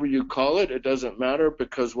whatever you call it, it doesn't matter,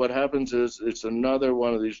 because what happens is it's another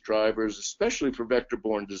one of these drivers, especially for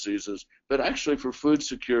vector-borne diseases, but actually for food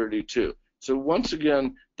security too. So once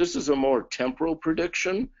again, this is a more temporal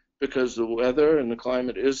prediction, because the weather and the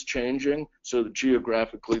climate is changing, so that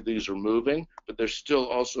geographically these are moving, but they're still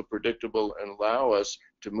also predictable and allow us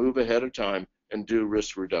to move ahead of time and do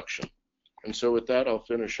risk reduction. And so with that, I'll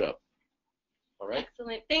finish up. All right.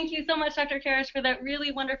 Excellent. Thank you so much, Dr. Karish, for that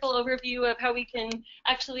really wonderful overview of how we can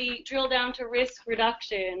actually drill down to risk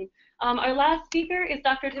reduction. Our last speaker is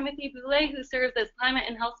Dr. Timothy Boulay, who serves as Climate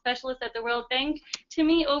and Health Specialist at the World Bank.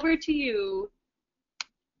 Timmy, over to you.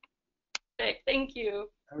 Thank you.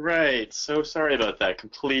 All right, so sorry about that.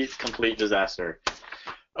 Complete disaster.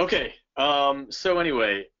 Okay, so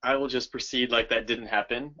anyway, I will just proceed like that didn't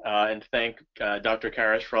happen and thank Dr.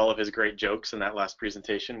 Karish for all of his great jokes in that last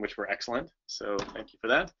presentation, which were excellent. So thank you for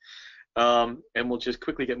that. And we'll just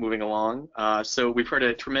quickly get moving along. So we've heard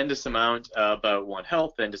a tremendous amount about One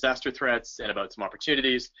Health and disaster threats and about some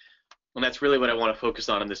opportunities. And that's really what I want to focus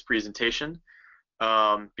on in this presentation.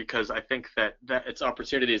 Because I think that it's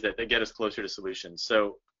opportunities that get us closer to solutions.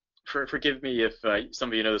 So forgive me if some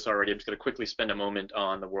of you know this already. I'm just going to quickly spend a moment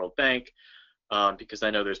on the World Bank because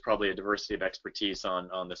I know there's probably a diversity of expertise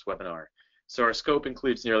on this webinar. So our scope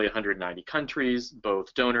includes nearly 190 countries,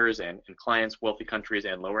 both donors and clients, wealthy countries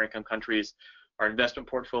and lower income countries. Our investment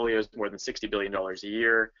portfolio is more than $60 billion a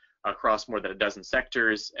year across more than a dozen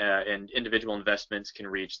sectors, and individual investments can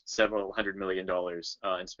reach several $100 million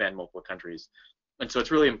and span multiple countries. And so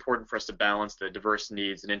it's really important for us to balance the diverse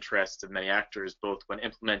needs and interests of many actors, both when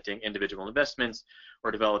implementing individual investments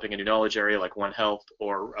or developing a new knowledge area like One Health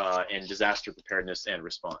or in disaster preparedness and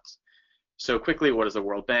response. So quickly, what is the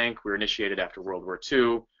World Bank? We were initiated after World War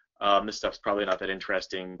II. This stuff's probably not that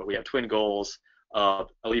interesting, but we have twin goals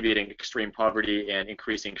of alleviating extreme poverty and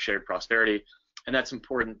increasing shared prosperity. And that's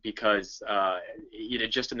important because,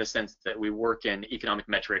 just in the sense that we work in economic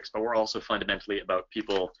metrics, but we're also fundamentally about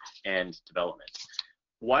people and development.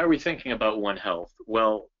 Why are we thinking about One Health?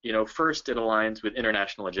 Well, first it aligns with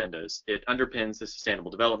international agendas. It underpins the Sustainable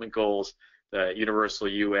Development Goals, the universal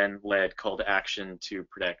UN-led call to action to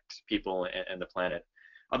protect people and the planet.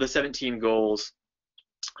 Of the 17 goals,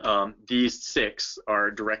 these 6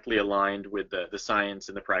 are directly aligned with the science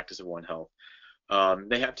and the practice of One Health.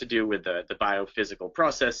 They have to do with the biophysical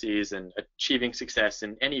processes, and achieving success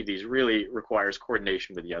in any of these really requires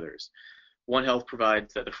coordination with the others. One Health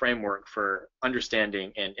provides the framework for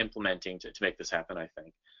understanding and implementing to make this happen, I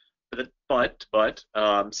think. But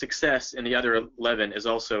success in the other 11 is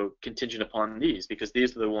also contingent upon these, because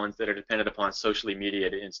these are the ones that are dependent upon socially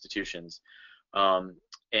mediated institutions.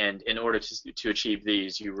 And in order to achieve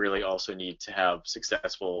these, you really also need to have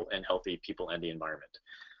successful and healthy people and the environment.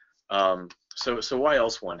 So why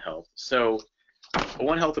else One Health? So a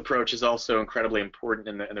One Health approach is also incredibly important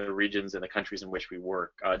in the regions and the countries in which we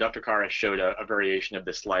work. Dr. Karash showed a variation of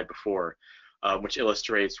this slide before, which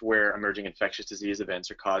illustrates where emerging infectious disease events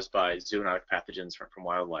are caused by zoonotic pathogens from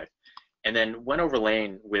wildlife. And then when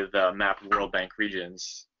overlain with a map of World Bank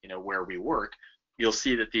regions, where we work, you'll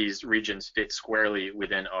see that these regions fit squarely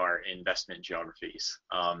within our investment geographies.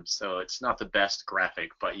 So it's not the best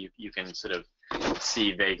graphic, but you can sort of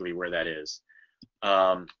see vaguely where that is.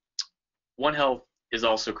 One Health is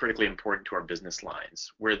also critically important to our business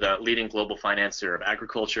lines. We're the leading global financer of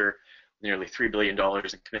agriculture, nearly $3 billion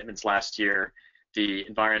in commitments last year. The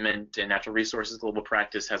Environment and Natural Resources Global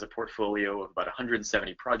Practice has a portfolio of about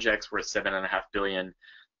 170 projects worth $7.5 billion.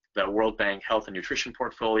 The World Bank Health and Nutrition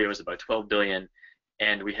portfolio is about $12 billion.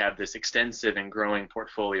 And we have this extensive and growing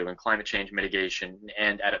portfolio in climate change mitigation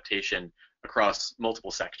and adaptation across multiple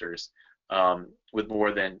sectors, with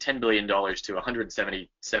more than $10 billion to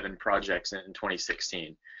 177 projects in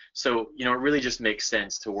 2016. So, it really just makes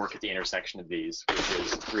sense to work at the intersection of these, which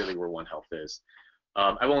is really where One Health is.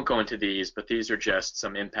 I won't go into these, but these are just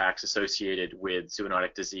some impacts associated with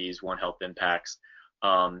zoonotic disease, One Health impacts,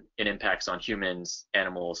 and impacts on humans,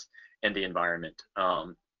 animals, and the environment.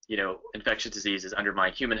 Infectious diseases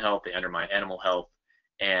undermine human health, they undermine animal health,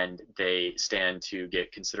 and they stand to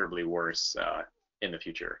get considerably worse in the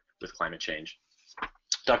future with climate change.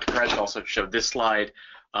 Dr. Karash also showed this slide.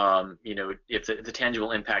 If the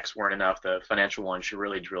tangible impacts weren't enough, the financial one should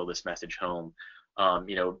really drill this message home.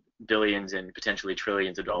 Billions and potentially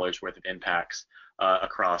trillions of dollars worth of impacts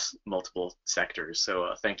across multiple sectors.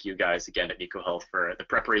 So thank you guys again at EcoHealth for the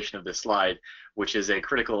preparation of this slide, which is a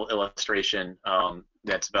critical illustration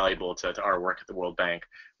that's valuable to our work at the World Bank,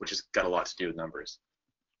 which has got a lot to do with numbers.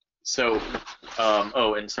 So,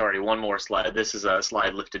 and sorry, one more slide. This is a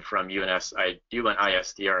slide lifted from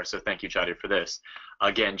UNISDR, so thank you, Jadir, for this.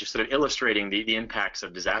 Again, just sort of illustrating the impacts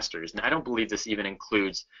of disasters. And I don't believe this even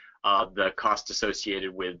includes the cost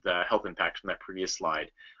associated with health impacts from that previous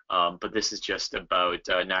slide. But this is just about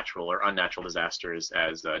natural or unnatural disasters,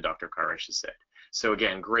 as Dr. Karash has said. So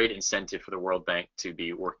again, great incentive for the World Bank to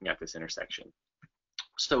be working at this intersection.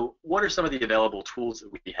 So what are some of the available tools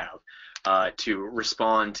that we have to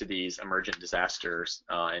respond to these emergent disasters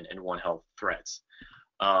and One Health threats?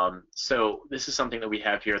 So this is something that we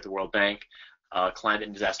have here at the World Bank, climate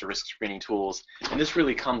and disaster risk screening tools, and this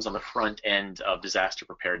really comes on the front end of disaster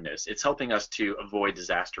preparedness. It's helping us to avoid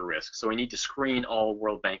disaster risk. So we need to screen all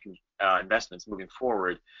World Bank investments moving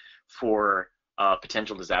forward for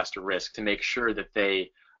potential disaster risk to make sure that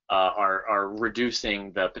they are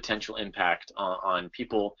reducing the potential impact on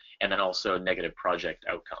people and then also negative project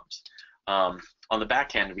outcomes. On the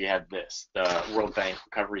back end, we have this, the World Bank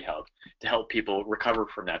Recovery Hub, to help people recover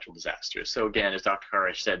from natural disasters. So again, as Dr.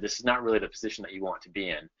 Karash said, this is not really the position that you want to be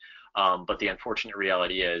in, but the unfortunate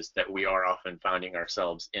reality is that we are often finding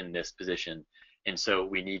ourselves in this position, and so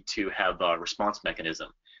we need to have a response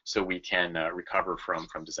mechanism so we can recover from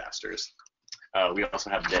disasters. We also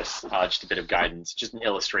have this, just a bit of guidance, just an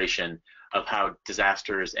illustration of how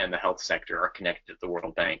disasters and the health sector are connected at the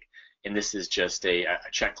World Bank. And this is just a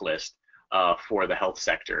checklist for the health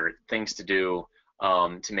sector, things to do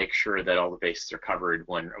to make sure that all the bases are covered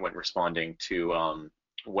when responding to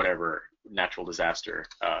whatever natural disaster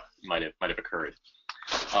might have occurred.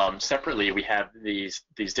 Separately, we have these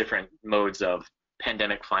different modes of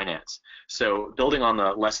pandemic finance. So building on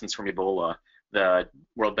the lessons from Ebola, the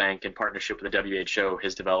World Bank, in partnership with the WHO,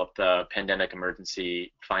 has developed the Pandemic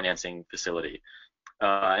Emergency Financing Facility.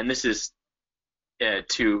 And this is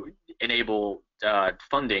to enable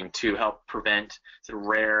funding to help prevent the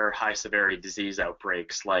rare, high-severity disease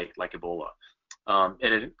outbreaks like Ebola.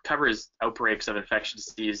 And it covers outbreaks of infectious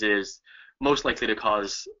diseases most likely to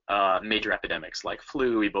cause major epidemics like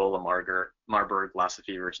flu, Ebola, Marburg, Lassa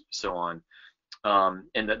fever, so on.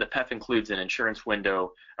 And the PEF includes an insurance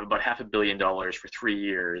window of about $500 million for 3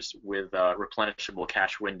 years with a replenishable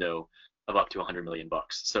cash window of up to $100 million.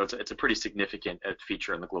 So it's a pretty significant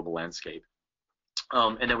feature in the global landscape.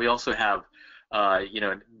 And then we also have,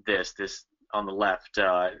 this on the left.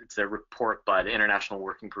 It's a report by the International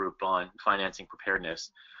Working Group on Financing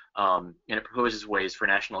Preparedness, and it proposes ways for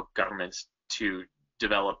national governments to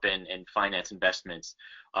develop and finance investments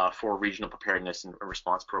for regional preparedness and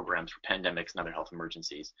response programs for pandemics and other health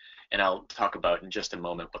emergencies. And I'll talk about in just a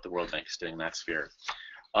moment what the World Bank is doing in that sphere.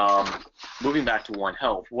 Moving back to One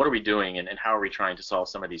Health, what are we doing and how are we trying to solve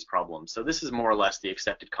some of these problems? So this is more or less the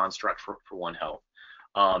accepted construct for One Health.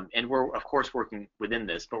 And we're, of course, working within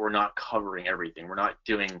this, but we're not covering everything. We're not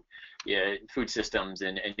doing food systems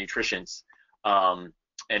and nutritions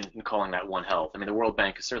and calling that One Health. I mean, the World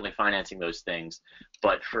Bank is certainly financing those things,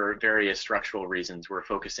 but for various structural reasons, we're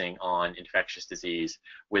focusing on infectious disease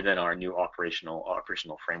within our new operational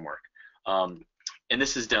framework. And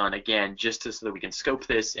this is done, again, just so that we can scope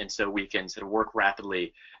this and so we can sort of work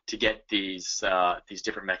rapidly to get these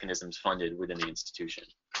different mechanisms funded within the institution.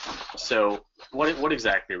 So what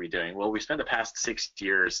exactly are we doing? Well, we spent the past 6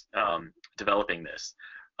 years developing this.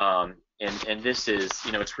 And this is,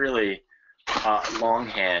 it's really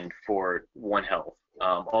longhand for One Health.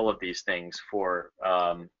 All of these things for,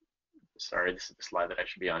 sorry, this is the slide that I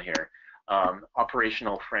should be on here.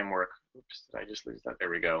 Operational framework, oops, did I just lose that? There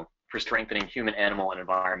we go. For strengthening human, animal, and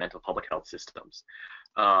environmental public health systems.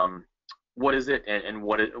 What is it and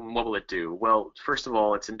what will it do? Well, first of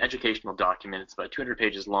all, it's an educational document. It's about 200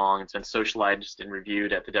 pages long. It's been socialized and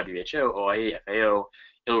reviewed at the WHO, OIE, FAO,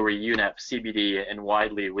 ILRI, UNEP, CBD, and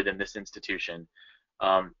widely within this institution.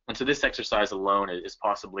 And so this exercise alone is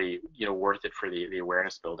possibly worth it for the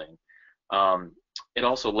awareness building. It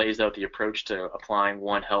also lays out the approach to applying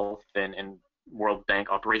One Health and World Bank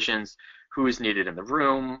operations. Who is needed in the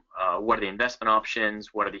room, what are the investment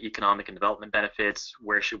options, what are the economic and development benefits,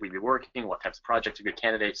 where should we be working, what types of projects are good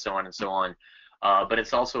candidates, so on and so on. But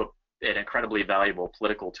it's also an incredibly valuable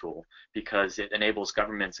political tool because it enables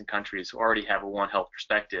governments and countries who already have a One Health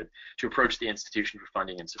perspective to approach the institution for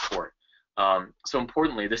funding and support. So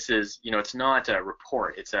importantly, this is, it's not a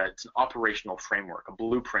report, it's an operational framework, a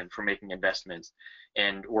blueprint for making investments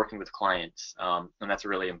and working with clients, and that's a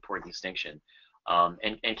really important distinction.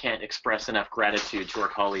 And can't express enough gratitude to our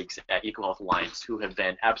colleagues at EcoHealth Alliance who have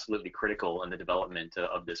been absolutely critical in the development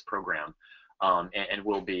of this program and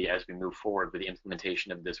will be as we move forward with the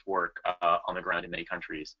implementation of this work on the ground in many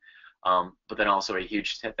countries. But then also a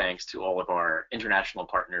huge thanks to all of our international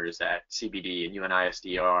partners at CBD and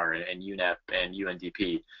UNISDR and UNEP and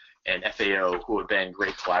UNDP and FAO who have been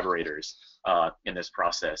great collaborators in this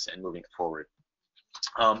process and moving it forward.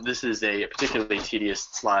 This is a particularly tedious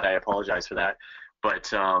slide. I apologize for that.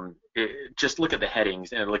 But just look at the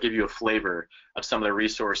headings, and it'll give you a flavor of some of the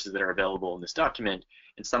resources that are available in this document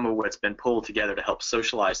and some of what's been pulled together to help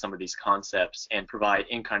socialize some of these concepts and provide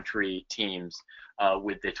in-country teams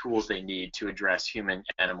with the tools they need to address human,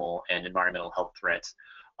 animal, and environmental health threats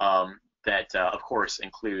that, of course,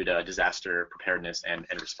 include disaster preparedness and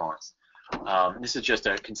response. This is just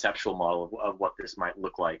a conceptual model of what this might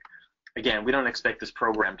look like. Again, we don't expect this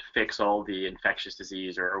program to fix all the infectious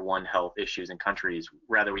disease or One Health issues in countries.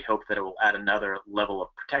 Rather, we hope that it will add another level of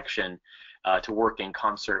protection to work in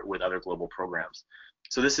concert with other global programs.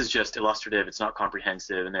 So this is just illustrative. It's not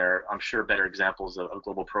comprehensive, and there are, I'm sure, better examples of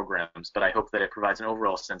global programs, but I hope that it provides an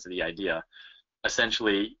overall sense of the idea.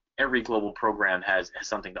 Essentially, every global program has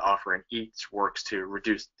something to offer, and each works to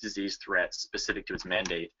reduce disease threats specific to its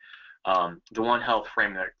mandate. The One Health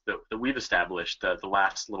framework that we've established, the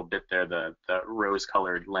last little bit there, the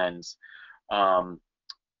rose-colored lens,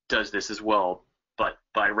 does this as well, but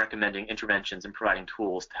by recommending interventions and providing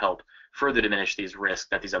tools to help further diminish these risks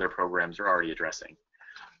that these other programs are already addressing.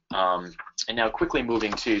 And now quickly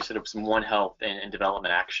moving to sort of some One Health and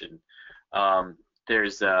development action.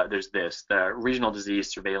 There's this, the Regional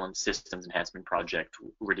Disease Surveillance Systems Enhancement Project,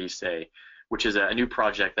 REDISE, which is a new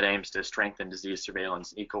project that aims to strengthen disease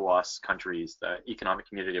surveillance in ECOWAS countries, the Economic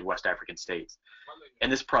Community of West African States.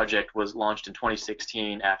 And this project was launched in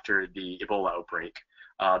 2016 after the Ebola outbreak,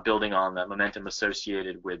 building on the momentum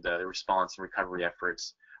associated with the response and recovery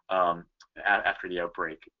efforts after the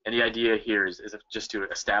outbreak. And the idea here is just to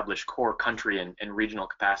establish core country and regional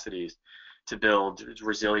capacities to build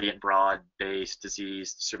resilient, broad-based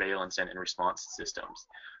disease surveillance and response systems.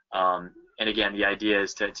 And again, the idea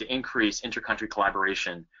is to increase inter-country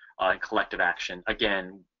collaboration and collective action,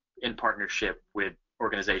 again, in partnership with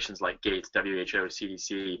organizations like Gates, WHO,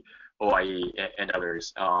 CDC, OIE, and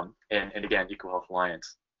others, and again, EcoHealth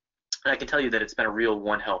Alliance. And I can tell you that it's been a real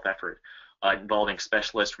One Health effort. involving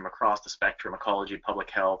specialists from across the spectrum: ecology, public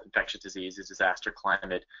health, infectious diseases, disaster,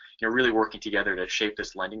 climate, really working together to shape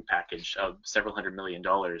this lending package of several $100 million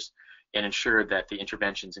and ensure that the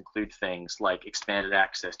interventions include things like expanded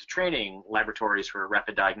access to training, laboratories for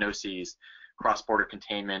rapid diagnoses, cross-border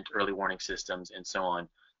containment, early warning systems, and so on.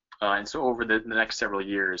 And so over the next several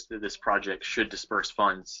years, this project should disperse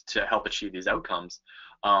funds to help achieve these outcomes.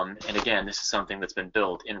 And again, this is something that's been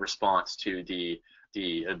built in response to the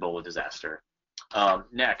Ebola disaster.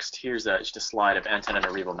 Next, here's just a slide of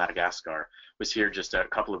Antananarivo, Madagascar. Was here just a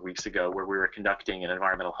couple of weeks ago, where we were conducting an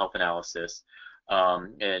environmental health analysis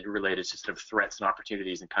and related to sort of threats and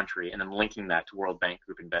opportunities in country, and then linking that to World Bank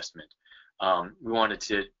Group investment. We wanted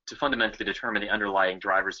to fundamentally determine the underlying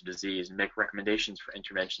drivers of disease and make recommendations for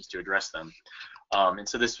interventions to address them. And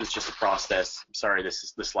so this was just a process. I'm sorry,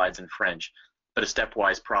 the slide's in French, but a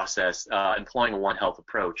stepwise process employing a One Health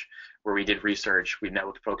approach, where we did research. We met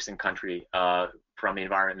with folks in country from the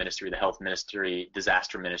Environment Ministry, the Health Ministry,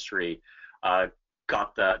 Disaster Ministry,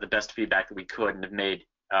 got the best feedback that we could, and have made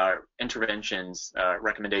interventions,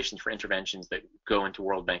 recommendations for interventions that go into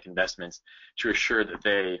World Bank investments to assure that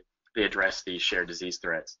they address these shared disease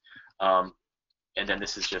threats. And then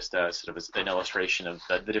this is just sort of an illustration of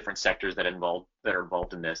the different sectors that are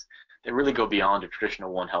involved in this. They really go beyond a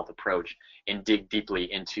traditional One Health approach and dig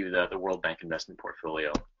deeply into the World Bank investment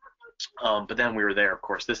portfolio. But then we were there, of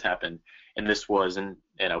course, this happened, and this was an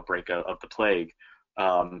outbreak of the plague.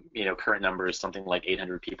 Current numbers, something like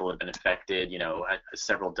 800 people have been affected,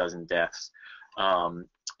 several dozen deaths.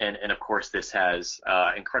 And of course, this has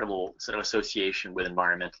incredible sort of association with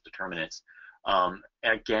environmental determinants.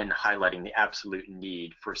 Again, highlighting the absolute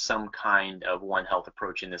need for some kind of One Health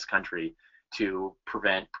approach in this country to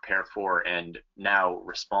prevent, prepare for, and now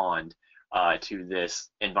respond to this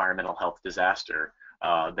environmental health disaster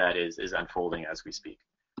that is unfolding as we speak.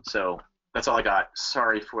 So that's all I got.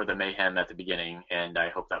 Sorry for the mayhem at the beginning, and I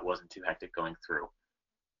hope that wasn't too hectic going through.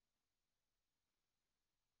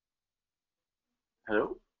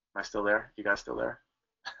 Hello? Am I still there? You guys still there?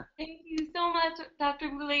 Thank you so much, Dr.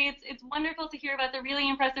 Boulay. It's wonderful to hear about the really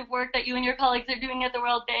impressive work that you and your colleagues are doing at the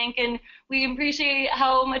World Bank, and we appreciate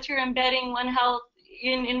how much you're embedding One Health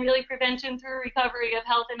in really prevention through recovery of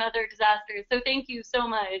health and other disasters. So thank you so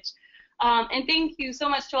much. And thank you so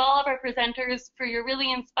much to all of our presenters for your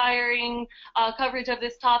really inspiring coverage of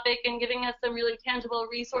this topic and giving us some really tangible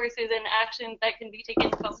resources and actions that can be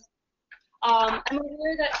taken forward. I'm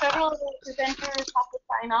aware that several of the presenters have to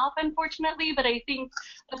sign off, unfortunately, but I think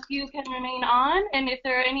a few can remain on. And if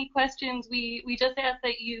there are any questions, we just ask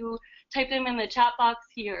that you type them in the chat box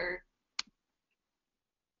here.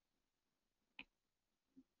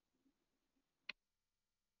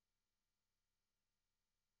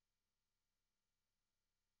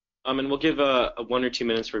 And we'll give 1 or 2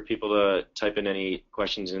 minutes for people to type in any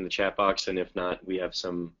questions in the chat box, and if not, we have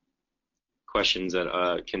some questions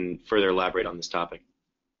that can further elaborate on this topic.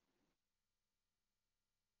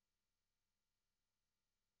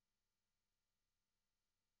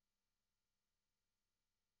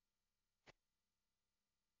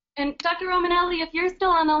 And Dr. Romanelli, if you're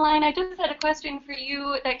still on the line, I just had a question for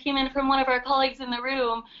you that came in from one of our colleagues in the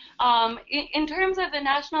room. In terms of the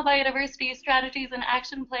national biodiversity strategies and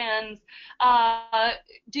action plans,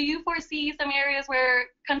 do you foresee some areas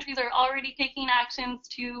where countries are already taking actions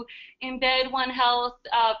to embed One Health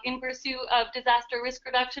in pursuit of disaster risk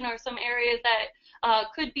reduction, or some areas that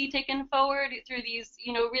could be taken forward through these,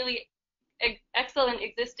 really excellent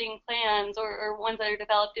existing plans, or ones that are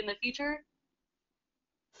developed in the future?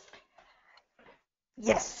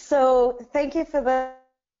 Yes. So thank you for the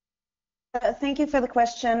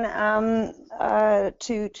question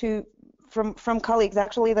from colleagues.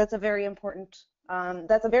 Actually, that's a very important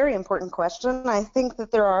question. I think that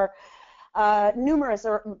there are numerous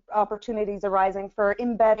opportunities arising for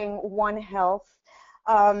embedding One Health.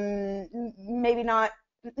 Maybe not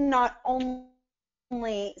only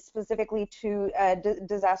specifically to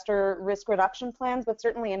disaster risk reduction plans, but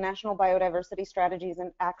certainly in national biodiversity strategies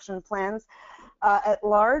and action plans at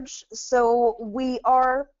large. So we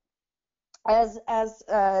are, as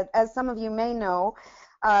some of you may know,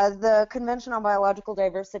 the Convention on Biological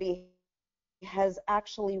Diversity has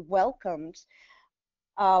actually welcomed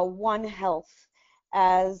One Health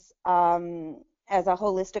as a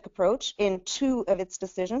holistic approach in 2 of its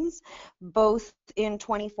decisions, both in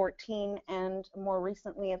 2014 and more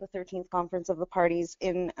recently at the 13th Conference of the Parties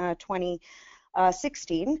in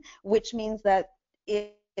 2016, which means that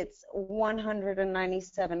it's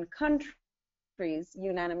 197 countries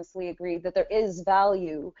unanimously agreed that there is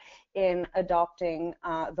value in adopting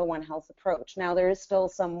the One Health approach. Now, there is still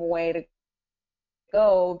some way to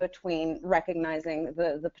go between recognizing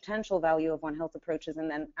the potential value of One Health approaches and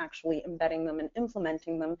then actually embedding them and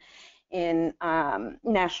implementing them in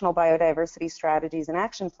national biodiversity strategies and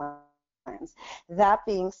action plans. That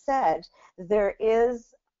being said, there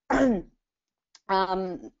is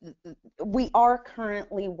we are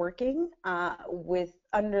currently working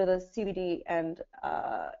under the CBD and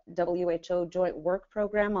WHO joint work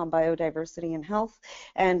program on biodiversity and health,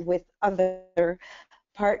 and with other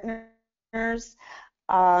partners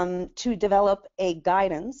to develop a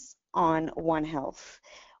guidance on One Health,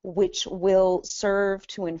 which will serve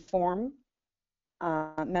to inform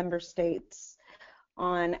member states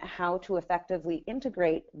on how to effectively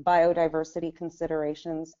integrate biodiversity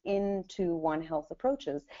considerations into One Health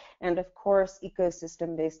approaches. And of course,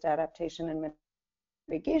 ecosystem-based adaptation and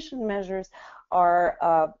mitigation measures are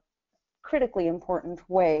a critically important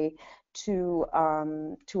way to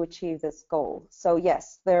achieve this goal. So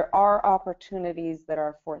yes, there are opportunities that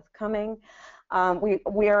are forthcoming.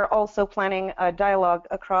 We are also planning a dialogue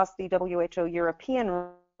across the WHO European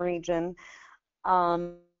region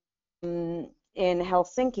in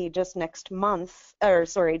Helsinki just next month, or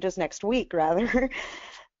sorry, just next week rather,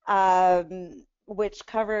 which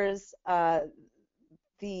covers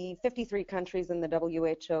the 53 countries in the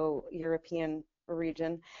WHO European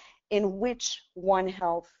region, in which One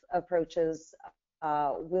Health approaches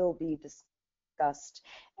will be discussed.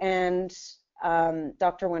 And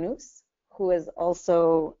Dr. Wanous, who is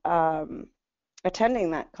also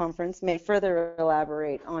attending that conference, may further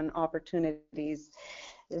elaborate on opportunities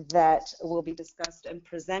that will be discussed and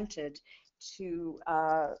presented to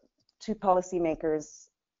policymakers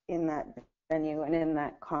in that venue and in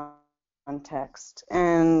that context,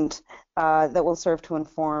 and that will serve to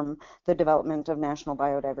inform the development of national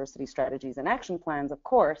biodiversity strategies and action plans, of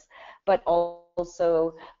course, but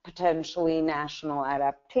also potentially national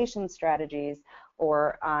adaptation strategies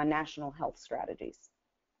or national health strategies.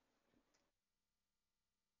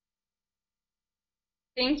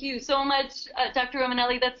 Thank you so much, Dr.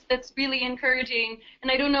 Romanelli. That's really encouraging.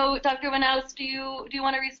 And I don't know, Dr. Wanous, do you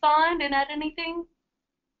want to respond and add anything?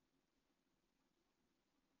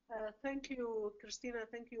 Thank you, Christina.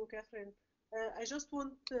 Thank you, Catherine. I just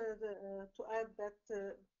want to add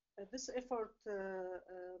that this effort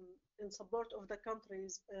in support of the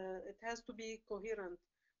countries, it has to be coherent,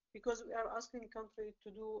 because we are asking countries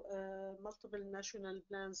to do multiple national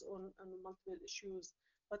plans on multiple issues,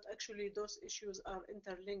 but actually those issues are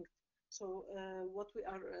interlinked. So what we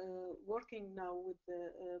are working now with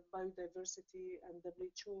the biodiversity and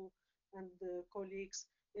WHO and the colleagues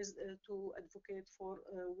is to advocate for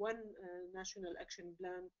one national action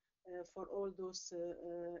plan for all those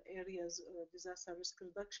areas: disaster risk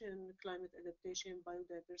reduction, climate adaptation,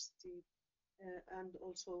 biodiversity, and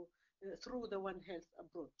also through the One Health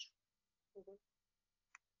approach.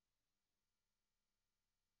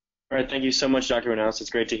 All right, thank you so much, Dr. Wanous. It's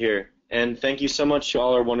great to hear. And thank you so much to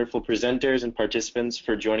all our wonderful presenters and participants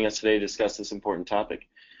for joining us today to discuss this important topic.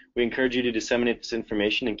 We encourage you to disseminate this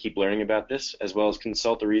information and keep learning about this, as well as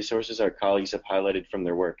consult the resources our colleagues have highlighted from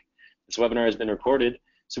their work. This webinar has been recorded,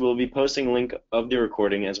 so we'll be posting a link of the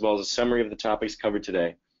recording as well as a summary of the topics covered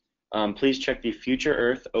today. Please check the Future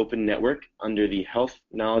Earth Open Network under the Health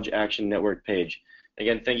Knowledge Action Network page.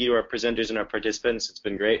 Again, thank you to our presenters and our participants. It's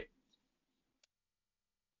been great.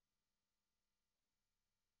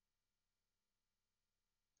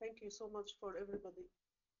 Thank you so much for everybody.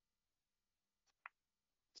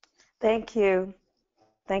 Thank you.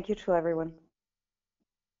 Thank you to everyone.